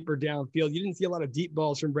ball deeper downfield. You didn't see a lot of deep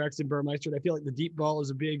balls from Braxton Burmeister. And I feel like the deep ball is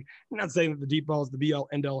I'm not saying that the deep ball is the be all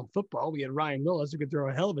end all in football. We had Ryan Willis who could throw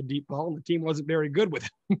a hell of a deep ball, and the team wasn't very good with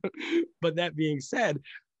it. But that being said,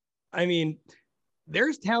 I mean,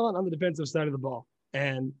 there's talent on the defensive side of the ball.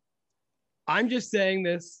 And I'm just saying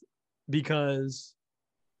this because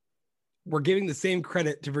we're giving the same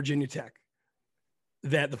credit to Virginia Tech.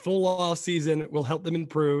 that the full off season will help them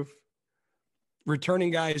improve.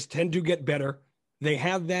 Returning guys tend to get better. They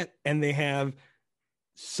have that, and they have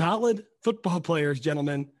solid football players,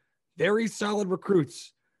 gentlemen, very solid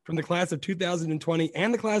recruits from the class of 2020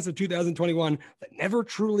 and the class of 2021 that never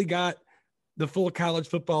truly got the full college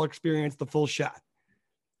football experience, the full shot.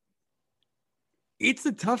 It's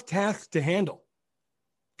a tough task to handle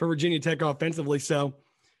for Virginia Tech offensively. So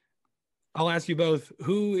I'll ask you both,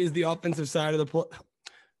 who is the offensive side of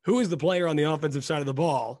who is the player on the offensive side of the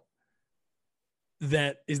ball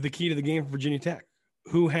that is the key to the game for Virginia Tech?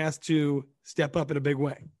 Who has to step up in a big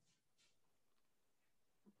way?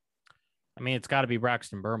 I mean, it's got to be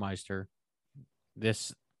Braxton Burmeister.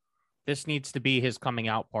 This needs to be his coming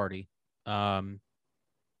out party.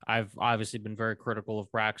 I've obviously been very critical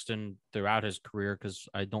of Braxton throughout his career because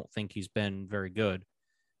I don't think he's been very good.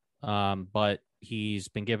 But he's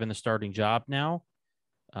been given the starting job now,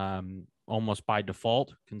 almost by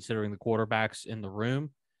default, considering the quarterbacks in the room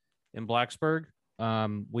in Blacksburg.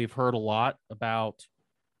 We've heard a lot about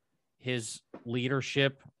his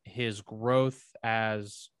leadership, his growth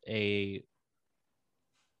as a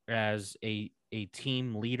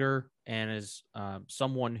team leader, and as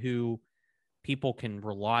someone who people can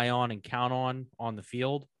rely on and count on the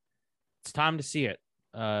field. It's time to see it.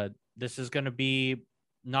 This is going to be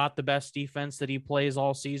not the best defense that he plays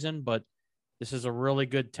all season, but this is a really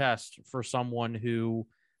good test for someone who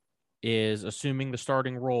is assuming the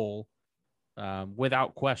starting role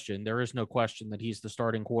without question. There is no question that he's the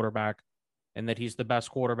starting quarterback and that he's the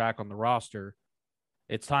best quarterback on the roster.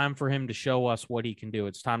 It's time for him to show us what he can do.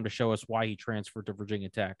 It's time to show us why he transferred to Virginia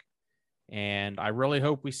Tech. And I really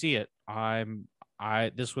hope we see it.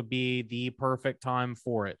 This would be the perfect time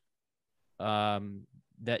for it.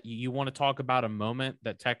 That you want to talk about a moment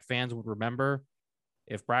that Tech fans would remember.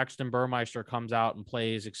 If Braxton Burmeister comes out and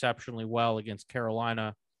plays exceptionally well against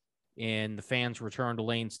Carolina in the fans return to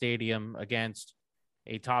Lane Stadium against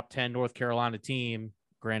a top 10 North Carolina team,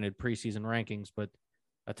 granted preseason rankings, but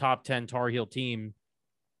a top 10 Tar Heel team,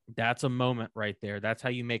 that's a moment right there. That's how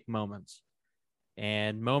you make moments.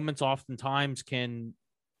 And moments oftentimes can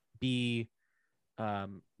be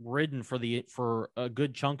ridden for a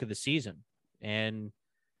good chunk of the season. And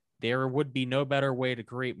there would be no better way to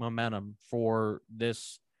create momentum for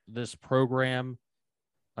this program,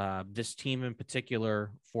 this team in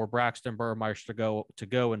particular, for Braxton Burmeister to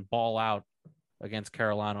go and ball out against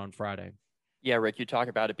Carolina on Friday. Yeah, Rick, you talk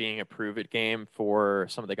about it being a prove-it game for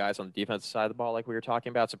some of the guys on the defensive side of the ball like we were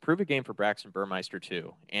talking about. It's a prove-it game for Braxton Burmeister,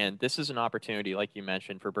 too. And this is an opportunity, like you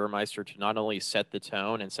mentioned, for Burmeister to not only set the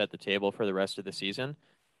tone and set the table for the rest of the season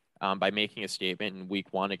by making a statement in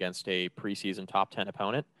week 1 against a preseason top 10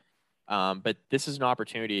 opponent, but this is an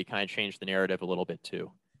opportunity to kind of change the narrative a little bit,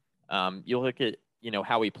 too. You look at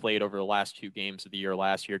how he played over the last 2 games of the year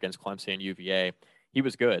last year against Clemson and UVA. He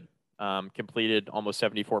was good. Completed almost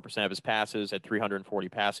 74% of his passes, had 340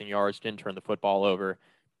 passing yards, didn't turn the football over.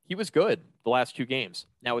 He was good the last 2 games.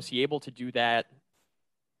 Now, is he able to do that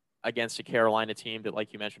against a Carolina team that,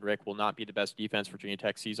 like you mentioned, Rick, will not be the best defense Virginia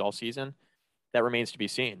Tech sees all season? That remains to be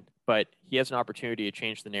seen. But he has an opportunity to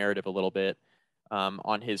change the narrative a little bit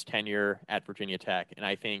on his tenure at Virginia Tech. And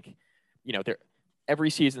I think,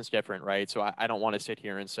 every season's different, right? So I don't want to sit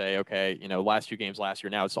here and say, okay, last 2 games last year,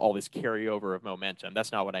 now it's all this carryover of momentum.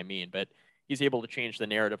 That's not what I mean. But he's able to change the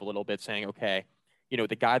narrative a little bit, saying, okay,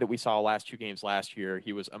 the guy that we saw last 2 games last year,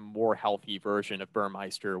 he was a more healthy version of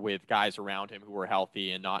Burmeister with guys around him who were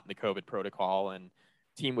healthy and not in the COVID protocol. And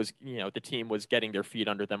the team was getting their feet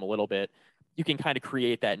under them a little bit. You can kind of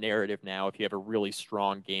create that narrative now if you have a really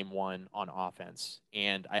strong game 1 on offense.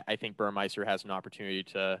 And I think Burmeister has an opportunity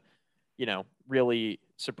to really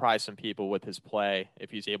surprise some people with his play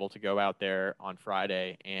if he's able to go out there on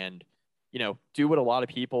Friday and, do what a lot of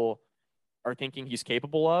people are thinking he's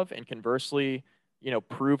capable of, and conversely,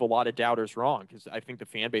 prove a lot of doubters wrong, because I think the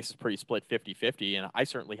fan base is pretty split 50-50, and I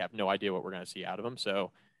certainly have no idea what we're going to see out of him.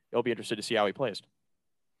 So it'll be interested to see how he plays.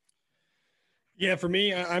 Yeah, for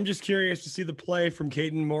me, I'm just curious to see the play from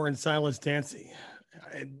Caden Moore and Silas Dancy.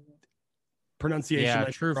 Pronunciation. Yeah,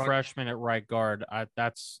 true freshman at right guard.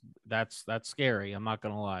 That's scary. I'm not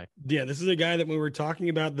gonna lie. Yeah, this is a guy that when we were talking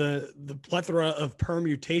about the plethora of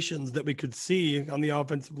permutations that we could see on the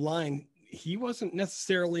offensive line, he wasn't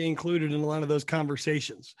necessarily included in a lot of those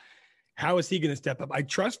conversations. How is he going to step up? I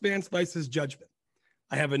trust Vance Weiss's judgment.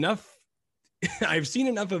 I've seen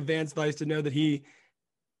enough of Vance Weiss to know that he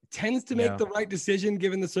tends to make the right decision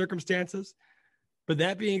given the circumstances. But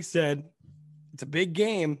that being said, it's a big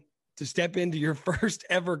game to step into your first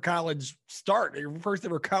ever college start, your first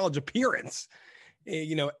ever college appearance.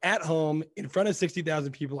 at home in front of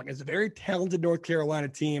 60,000 people. Like, it's a very talented North Carolina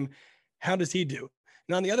team. How does he do?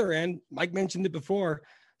 And on the other end, Mike mentioned it before,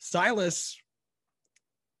 Silas,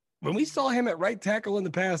 when we saw him at right tackle in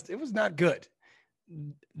the past, it was not good.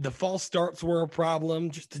 The false starts were a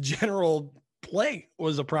problem. Just the general play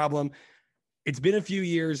was a problem. It's been a few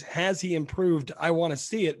years. Has he improved? I want to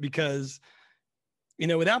see it because,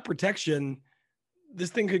 without protection, this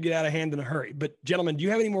thing could get out of hand in a hurry. But gentlemen, do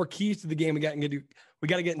you have any more keys to the game? We got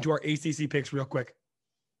to get into our ACC picks real quick.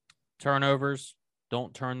 Turnovers.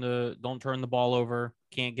 Don't turn the ball over.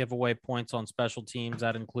 Can't give away points on special teams.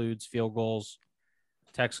 That includes field goals.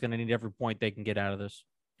 Tech's going to need every point they can get out of this.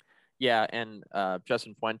 Yeah, and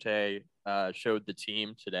Justin Fuente showed the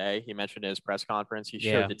team today. He mentioned in his press conference, he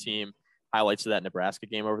showed the team highlights of that Nebraska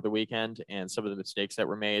game over the weekend and some of the mistakes that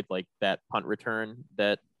were made, like that punt return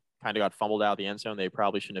that kind of got fumbled out of the end zone. They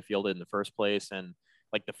probably shouldn't have fielded in the first place. And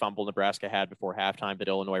like the fumble Nebraska had before halftime that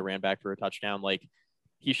Illinois ran back for a touchdown. Like,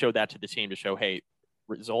 he showed that to the team to show, hey,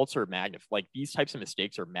 results are magnified. Like, these types of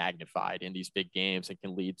mistakes are magnified in these big games and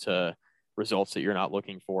can lead to results that you're not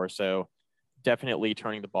looking for. So definitely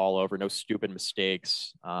turning the ball over, no stupid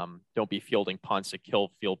mistakes. Don't be fielding punts to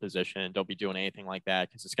kill field position. Don't be doing anything like that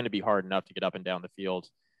because it's going to be hard enough to get up and down the field.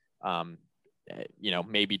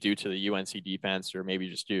 Maybe due to the UNC defense or maybe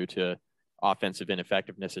just due to offensive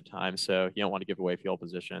ineffectiveness at times. So you don't want to give away field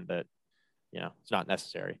position that, it's not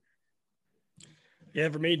necessary. Yeah,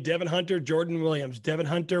 for me, Devin Hunter, Jordan Williams. Devin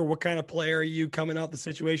Hunter, what kind of player are you coming out the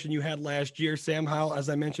situation you had last year? Sam Howell, as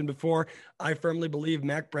I mentioned before, I firmly believe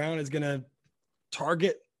Mac Brown is going to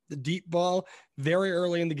target the deep ball very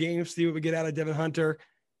early in the game, see what we get out of Devin Hunter.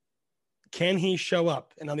 Can he show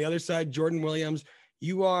up? And on the other side, Jordan Williams,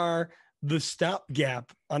 you are the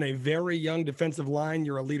stopgap on a very young defensive line.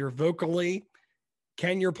 You're a leader vocally.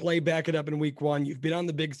 Can your play back it up in week one? You've been on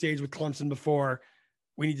the big stage with Clemson before.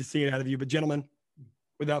 We need to see it out of you. But gentlemen,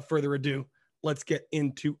 without further ado, let's get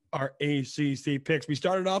into our ACC picks. We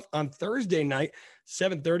started off on Thursday night,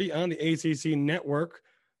 7:30 on the ACC network,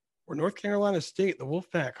 where North Carolina State, the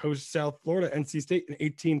Wolfpack, hosts South Florida. NC State, an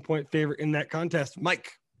 18-point favorite in that contest.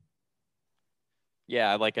 Mike.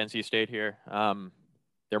 Yeah, I like NC State here.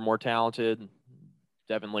 They're more talented.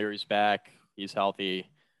 Devin Leary's back. He's healthy.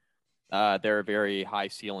 They're a very high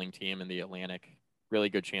ceiling team in the Atlantic. Really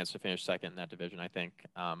good chance to finish second in that division, I think.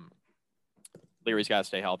 Leary's got to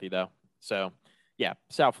stay healthy, though. So, yeah,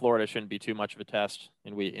 South Florida shouldn't be too much of a test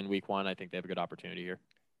in week one. I think they have a good opportunity here.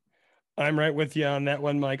 I'm right with you on that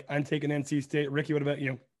one, Mike. I'm taking NC State. Ricky, what about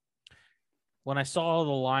you? When I saw the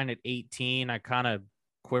line at 18, I kind of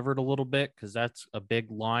quivered a little bit because that's a big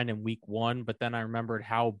line in week one. But then I remembered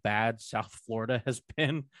how bad South Florida has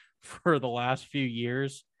been for the last few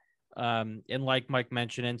years. And like Mike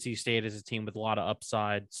mentioned, NC State is a team with a lot of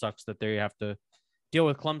upside. Sucks that they have to deal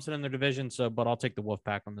with Clemson in their division. But I'll take the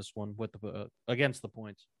Wolfpack on this one with against the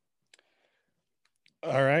points.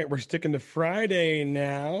 All right, we're sticking to Friday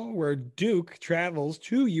now, where Duke travels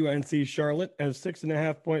to UNC Charlotte as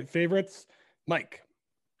 6.5-point favorites. Mike.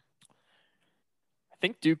 I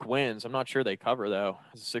think Duke wins. I'm not sure they cover, though,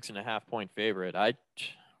 as a 6.5-point favorite. I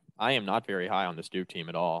am not very high on this Duke team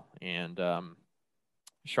at all. And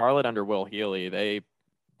Charlotte under Will Healy, they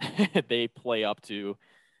they play up to,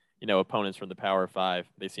 opponents from the Power Five.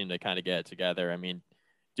 They seem to kind of get it together. I mean,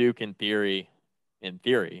 Duke in theory,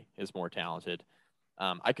 is more talented.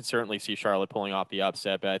 I could certainly see Charlotte pulling off the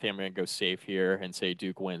upset, but I think I'm going to go safe here and say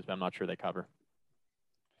Duke wins, but I'm not sure they cover.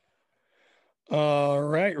 All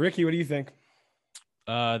right, Ricky, what do you think?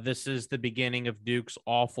 This is the beginning of Duke's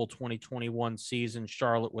awful 2021 season.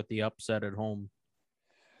 Charlotte with the upset at home.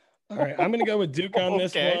 All right, I'm going to go with Duke on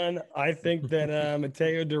this one. I think that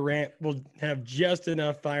Mateo Durant will have just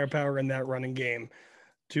enough firepower in that running game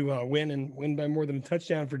to win by more than a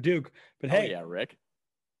touchdown for Duke. But hey, yeah, Rick.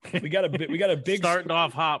 We got a big starting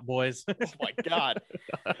off hot, boys. Oh my God.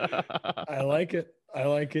 I like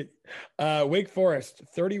it. Wake Forest,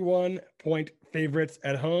 31-point favorites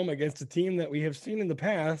at home against a team that we have seen in the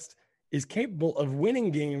past is capable of winning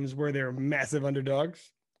games where they're massive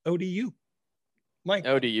underdogs. ODU. Mike.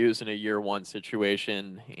 ODU's in a year one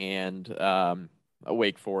situation, and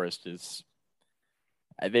Wake Forest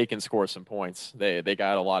they can score some points. They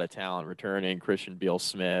got a lot of talent returning. Christian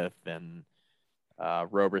Beal-Smith and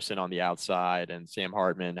Roberson on the outside, and Sam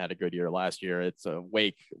Hartman had a good year last year. It's a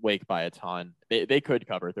Wake by a ton. They could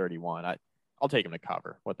cover 31. I'll take them to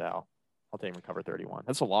cover. What the hell? I'll take them to cover 31.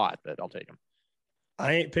 That's a lot, but I'll take them.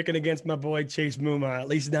 I ain't picking against my boy Chase Muma, at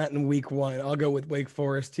least not in week one. I'll go with Wake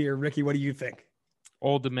Forest here. Ricky, what do you think?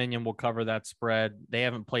 Old Dominion will cover that spread. They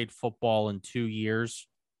haven't played football in 2 years.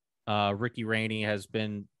 Ricky Rainey has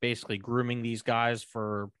been basically grooming these guys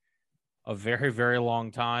for a very, very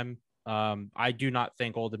long time. I do not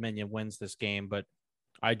think Old Dominion wins this game, but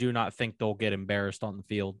I do not think they'll get embarrassed on the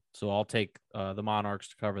field. So I'll take the Monarchs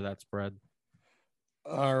to cover that spread.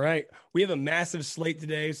 All right. We have a massive slate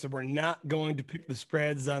today, so we're not going to pick the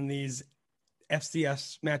spreads on these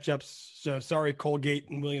FCS matchups. So sorry, Colgate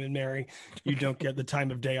and William and Mary, you don't get the time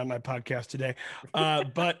of day on my podcast today.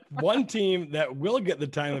 But one team that will get the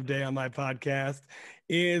time of day on my podcast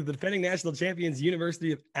is the defending national champions,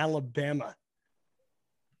 University of Alabama.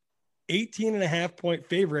 18.5-point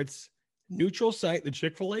favorites, neutral site, the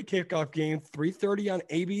Chick-fil-A kickoff game, 3:30 on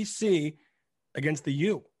ABC against the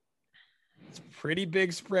U. It's a pretty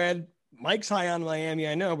big spread. Mike's high on Miami,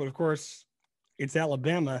 I know, but of course it's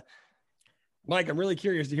Alabama. Mike, I'm really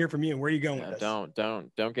curious to hear from you. Where are you going with this?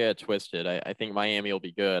 Don't get it twisted. I think Miami will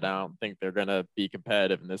be good. I don't think they're gonna be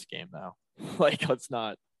competitive in this game though. Like, let's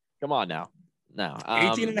not. Come on now. No.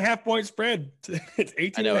 18.5-point spread. It's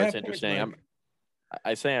 18. I know it's interesting.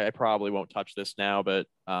 I say I probably won't touch this now, but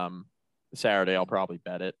Saturday I'll probably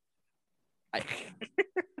bet it.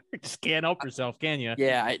 Just can't help yourself, can you?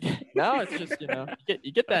 Yeah. No, it's just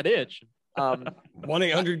you get that itch.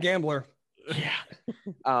 1-800-GAMBLER.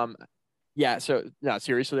 Yeah. Yeah, so no,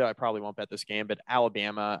 seriously, I probably won't bet this game, but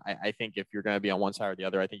Alabama, I think if you're going to be on one side or the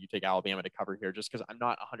other, I think you take Alabama to cover here just because I'm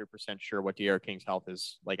not 100% sure what De'Ara King's health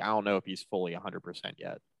is. Like, I don't know if he's fully 100%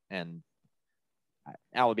 yet, and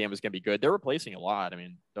Alabama's going to be good. They're replacing a lot. I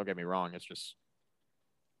mean, don't get me wrong. It's just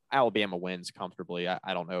Alabama wins comfortably.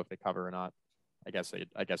 I don't know if they cover or not. I guess they do.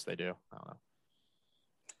 I don't know.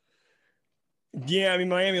 Yeah, I mean,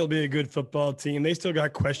 Miami will be a good football team. They still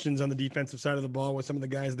got questions on the defensive side of the ball with some of the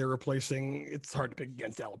guys they're replacing. It's hard to pick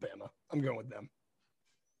against Alabama. I'm going with them.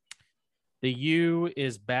 The U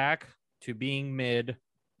is back to being mid.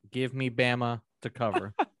 Give me Bama to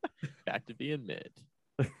cover. Back to being mid.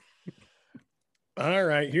 All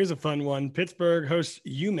right, here's a fun one. Pittsburgh hosts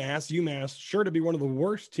UMass. UMass sure to be one of the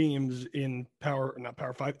worst teams in Power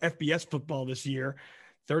 5, FBS football this year.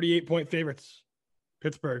 38-point favorites.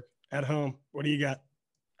 Pittsburgh at home. What do you got?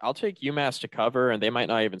 I'll take UMass to cover, and they might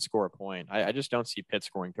not even score a point. I just don't see Pitt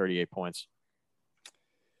scoring 38 points.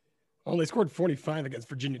 Well, they scored 45 against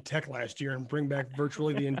Virginia Tech last year and bring back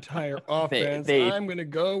virtually the entire offense. I'm going to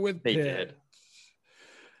go with Pitt. Did.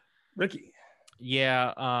 Ricky.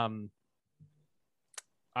 Yeah.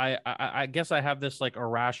 I guess I have this like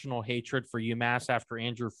irrational hatred for UMass after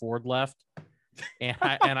Andrew Ford left. And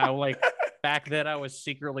I like back then I was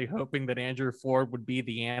secretly hoping that Andrew Ford would be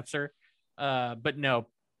the answer. But no,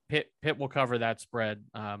 Pitt will cover that spread.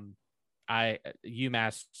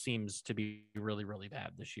 UMass seems to be really, really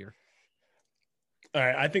bad this year. All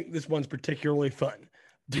right. I think this one's particularly fun.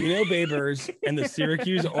 Dino Babers and the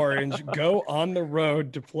Syracuse Orange go on the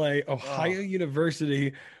road to play Ohio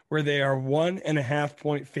University, where they are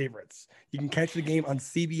 1.5-point favorites. You can catch the game on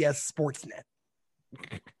CBS Sportsnet.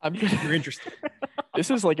 If you're interested. This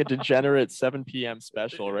is like a degenerate 7 p.m.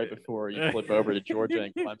 special right before you flip over to Georgia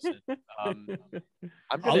and Clemson.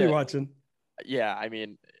 I'll be watching. Yeah, I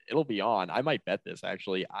mean, it'll be on. I might bet this,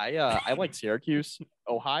 actually. I like Syracuse.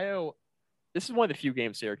 Ohio, this is one of the few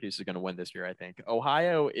games Syracuse is going to win this year, I think.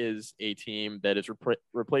 Ohio is a team that is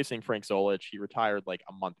replacing Frank Zolich. He retired like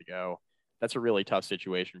a month ago. That's a really tough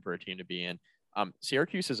situation for a team to be in.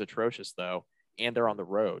 Syracuse is atrocious, though, and they're on the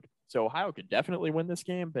road. So Ohio could definitely win this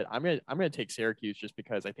game, but I'm gonna take Syracuse just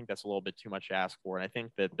because I think that's a little bit too much to ask for, and I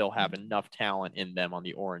think that they'll have enough talent in them on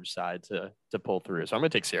the orange side to pull through. So I'm gonna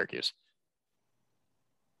take Syracuse.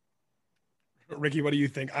 Ricky, what do you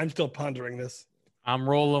think? I'm still pondering this. I'm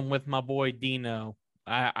rolling with my boy Dino.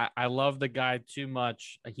 I love the guy too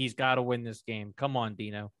much. He's got to win this game. Come on,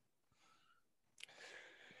 Dino.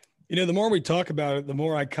 You know, the more we talk about it, the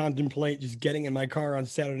more I contemplate just getting in my car on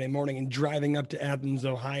Saturday morning and driving up to Athens,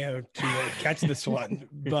 Ohio to catch this one.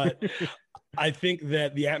 But I think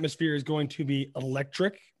that the atmosphere is going to be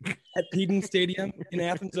electric at Peden Stadium in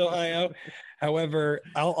Athens, Ohio. However,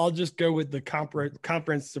 I'll just go with the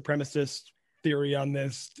conference supremacist theory on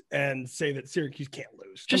this and say that Syracuse can't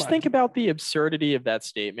lose. Just think about the absurdity of that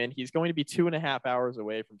statement. He's going to be 2.5 hours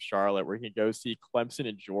away from Charlotte, where he can go see Clemson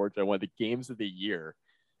and Georgia, one of the games of the year.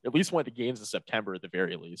 At least one of the games of September at the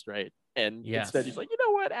very least, right? And instead he's like, you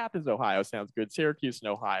know what? Athens, Ohio sounds good. Syracuse and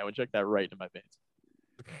Ohio, and check that right into my veins.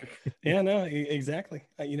 Yeah, no, exactly.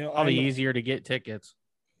 Probably easier to get tickets.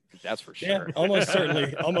 That's for sure. Yeah,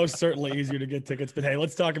 almost certainly easier to get tickets. But hey,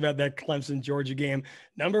 let's talk about that Clemson Georgia game.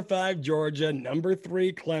 Number 5 Georgia, number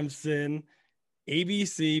 3 Clemson,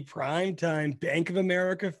 ABC primetime, Bank of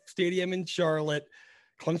America Stadium in Charlotte.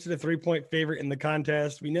 Clemson a 3-point favorite in the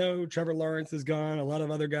contest. We know Trevor Lawrence is gone. A lot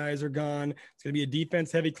of other guys are gone. It's going to be a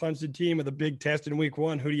defense-heavy Clemson team with a big test in week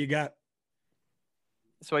 1. Who do you got?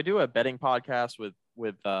 So I do a betting podcast with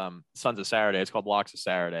Sons of Saturday. It's called Locks of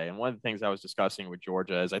Saturday. And one of the things I was discussing with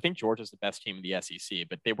Georgia is I think Georgia's the best team in the SEC,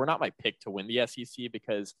 but they were not my pick to win the SEC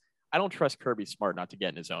because I don't trust Kirby Smart not to get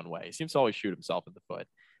in his own way. He seems to always shoot himself in the foot,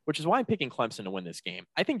 which is why I'm picking Clemson to win this game.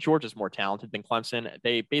 I think Georgia's more talented than Clemson.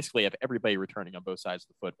 They basically have everybody returning on both sides of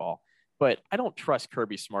the football. But I don't trust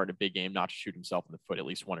Kirby Smart in a big game not to shoot himself in the foot at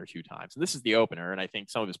least 1 or 2 times. And this is the opener, and I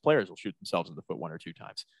think some of his players will shoot themselves in the foot 1 or 2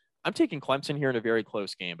 times. I'm taking Clemson here in a very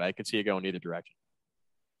close game, but I could see it going either direction.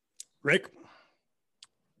 Rick?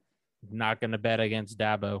 Not going to bet against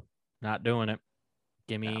Dabo. Not doing it.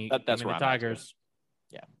 Give me the Tigers.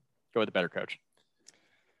 Yeah, go with the better coach.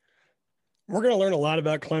 We're going to learn a lot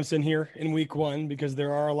about Clemson here in week 1 because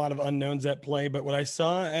there are a lot of unknowns at play. But what I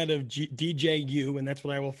saw out of DJU, and that's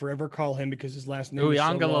what I will forever call him because his last name is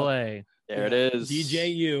Uyangalele. There it is.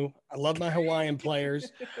 DJU. I love my Hawaiian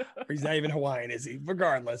players. He's not even Hawaiian, is he?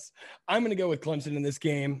 Regardless, I'm going to go with Clemson in this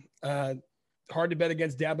game. Hard to bet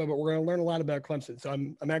against Dabo, but we're going to learn a lot about Clemson. So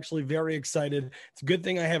I'm actually very excited. It's a good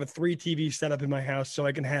thing I have a 3 TV setup in my house so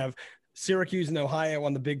I can have Syracuse and Ohio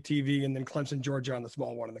on the big TV and then Clemson, Georgia on the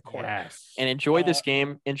small one in the corner. Yes. And enjoy this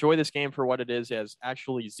game. Enjoy this game for what it is. It has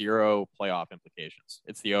actually 0 playoff implications.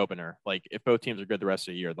 It's the opener. Like if both teams are good the rest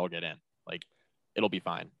of the year, they'll get in. Like it'll be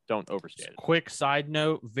fine. Don't overstate it. Quick side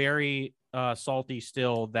note, very salty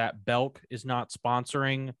still that Belk is not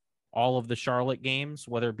sponsoring all of the Charlotte games,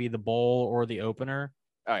 whether it be the bowl or the opener.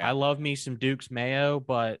 Oh, yeah. I love me some Duke's Mayo,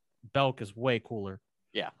 but Belk is way cooler.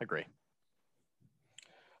 Yeah, agree.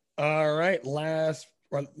 All right, last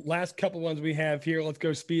couple ones we have here. Let's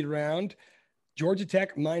go speed round. Georgia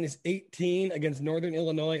Tech minus 18 against Northern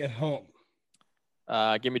Illinois at home.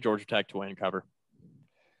 Give me Georgia Tech to win cover.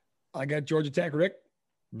 I got Georgia Tech. Rick?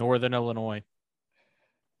 Northern Illinois.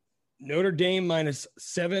 Notre Dame minus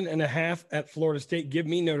 7.5 at Florida State. Give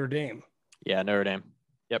me Notre Dame. Yeah, Notre Dame.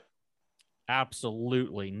 Yep.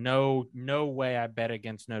 Absolutely. No way I bet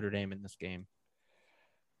against Notre Dame in this game.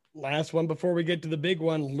 Last one before we get to the big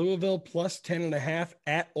one. Louisville plus 10.5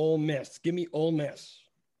 at Ole Miss. Give me Ole Miss.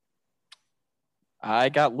 I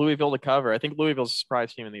got Louisville to cover. I think Louisville's a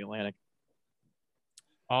surprise team in the Atlantic.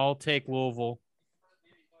 I'll take Louisville.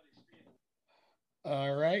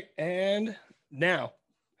 All right. And now,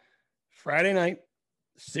 Friday night,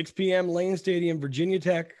 6 p.m. Lane Stadium, Virginia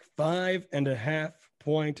Tech, 5.5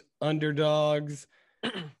 point underdogs.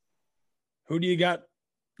 Who do you got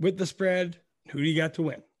with the spread? Who do you got to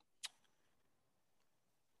win?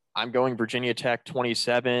 I'm going Virginia Tech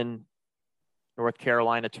 27, North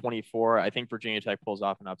Carolina 24. I think Virginia Tech pulls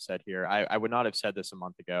off an upset here. I would not have said this a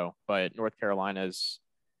month ago, but North Carolina's.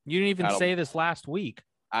 You didn't even say this last week.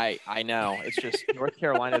 I know. It's just North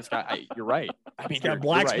Carolina's got. You're right. I mean, it's got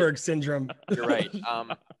Blacksburg syndrome. You're right.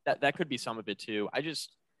 That could be some of it too.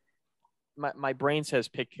 My brain says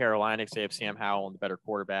pick Carolina because they have Sam Howell and the better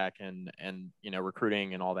quarterback and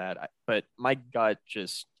recruiting and all that. But my gut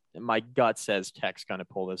says Tech's going to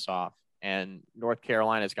pull this off. And North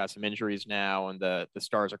Carolina's got some injuries now, and the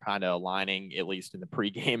stars are kind of aligning, at least in the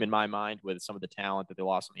pregame, in my mind, with some of the talent that they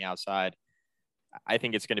lost on the outside. I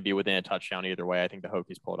think it's going to be within a touchdown either way. I think the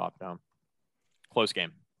Hokies pull it off at home. Close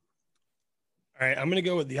game. All right, I'm going to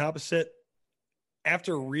go with the opposite.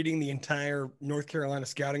 After reading the entire North Carolina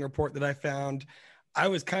scouting report that I found, I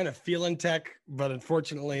was kind of feeling Tech, but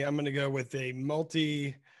unfortunately, I'm going to go with a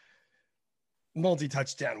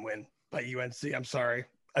multi-touchdown win by UNC. I'm sorry.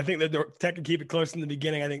 I think that Tech can keep it close in the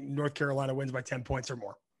beginning. I think North Carolina wins by 10 points or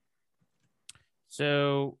more.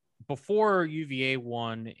 So before UVA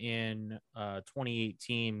won in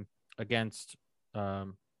 2018 against,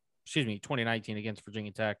 2019 against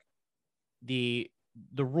Virginia Tech, the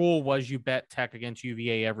rule was you bet Tech against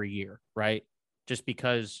UVA every year, right? Just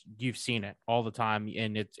because you've seen it all the time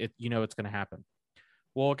and it's going to happen.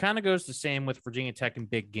 Well, it kind of goes the same with Virginia Tech in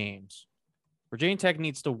big games. Virginia Tech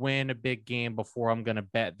needs to win a big game before I'm going to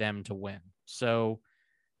bet them to win. So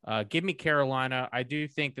give me Carolina. I do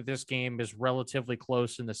think that this game is relatively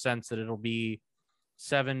close in the sense that it'll be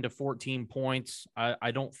 7 to 14 points.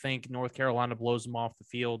 I don't think North Carolina blows them off the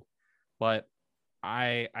field, but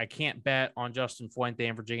I can't bet on Justin Fuente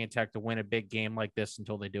and Virginia Tech to win a big game like this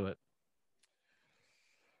until they do it.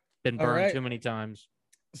 Been burned too many times.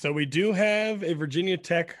 So we do have a Virginia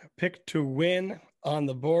Tech pick to win on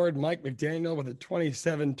the board. Mike McDaniel with a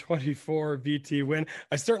 27-24 VT win.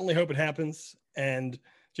 I certainly hope it happens. And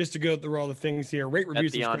just to go through all the things here, rate, review,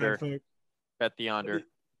 subscribe, folks. Bet the under.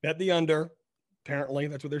 Bet the under. Apparently,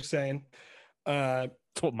 that's what they're saying.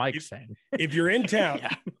 That's what Mike's saying. If you're in town,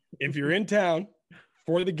 if you're in town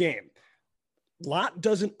for the game, lot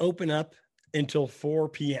doesn't open up until 4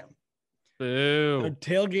 p.m. Boo.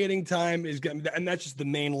 Tailgating time is going to, and that's just the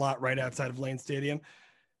main lot right outside of Lane Stadium.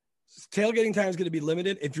 Tailgating time is going to be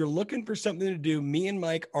limited. If you're looking for something to do, me and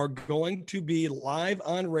Mike are going to be live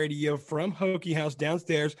on radio from Hokie House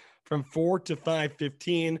downstairs from 4 to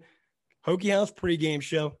 5:15. Hokie House pregame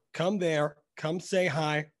show. Come there. Come say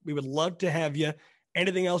hi. We would love to have you.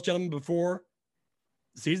 Anything else, gentlemen, before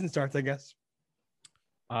the season starts, I guess?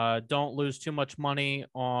 Don't lose too much money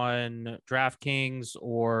on DraftKings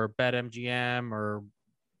or BetMGM or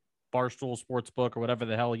Barstool Sportsbook or whatever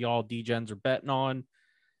the hell y'all degens are betting on.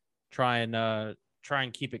 Try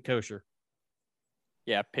and keep it kosher.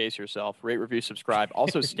 Yeah, pace yourself. Rate, review, subscribe.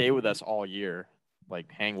 Also, stay with us all year. Like,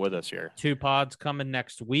 hang with us here. 2 pods coming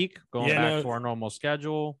next week. Going back to our normal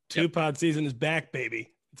schedule. 2 pod season is back,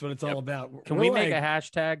 baby. That's what it's all about. Can we make a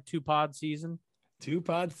hashtag 2 pod season? 2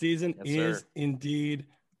 pod season is indeed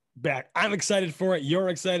back. I'm excited for it. You're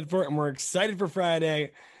excited for it. And we're excited for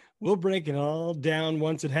Friday. We'll break it all down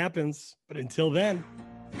once it happens. But until then,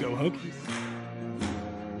 go Hokies.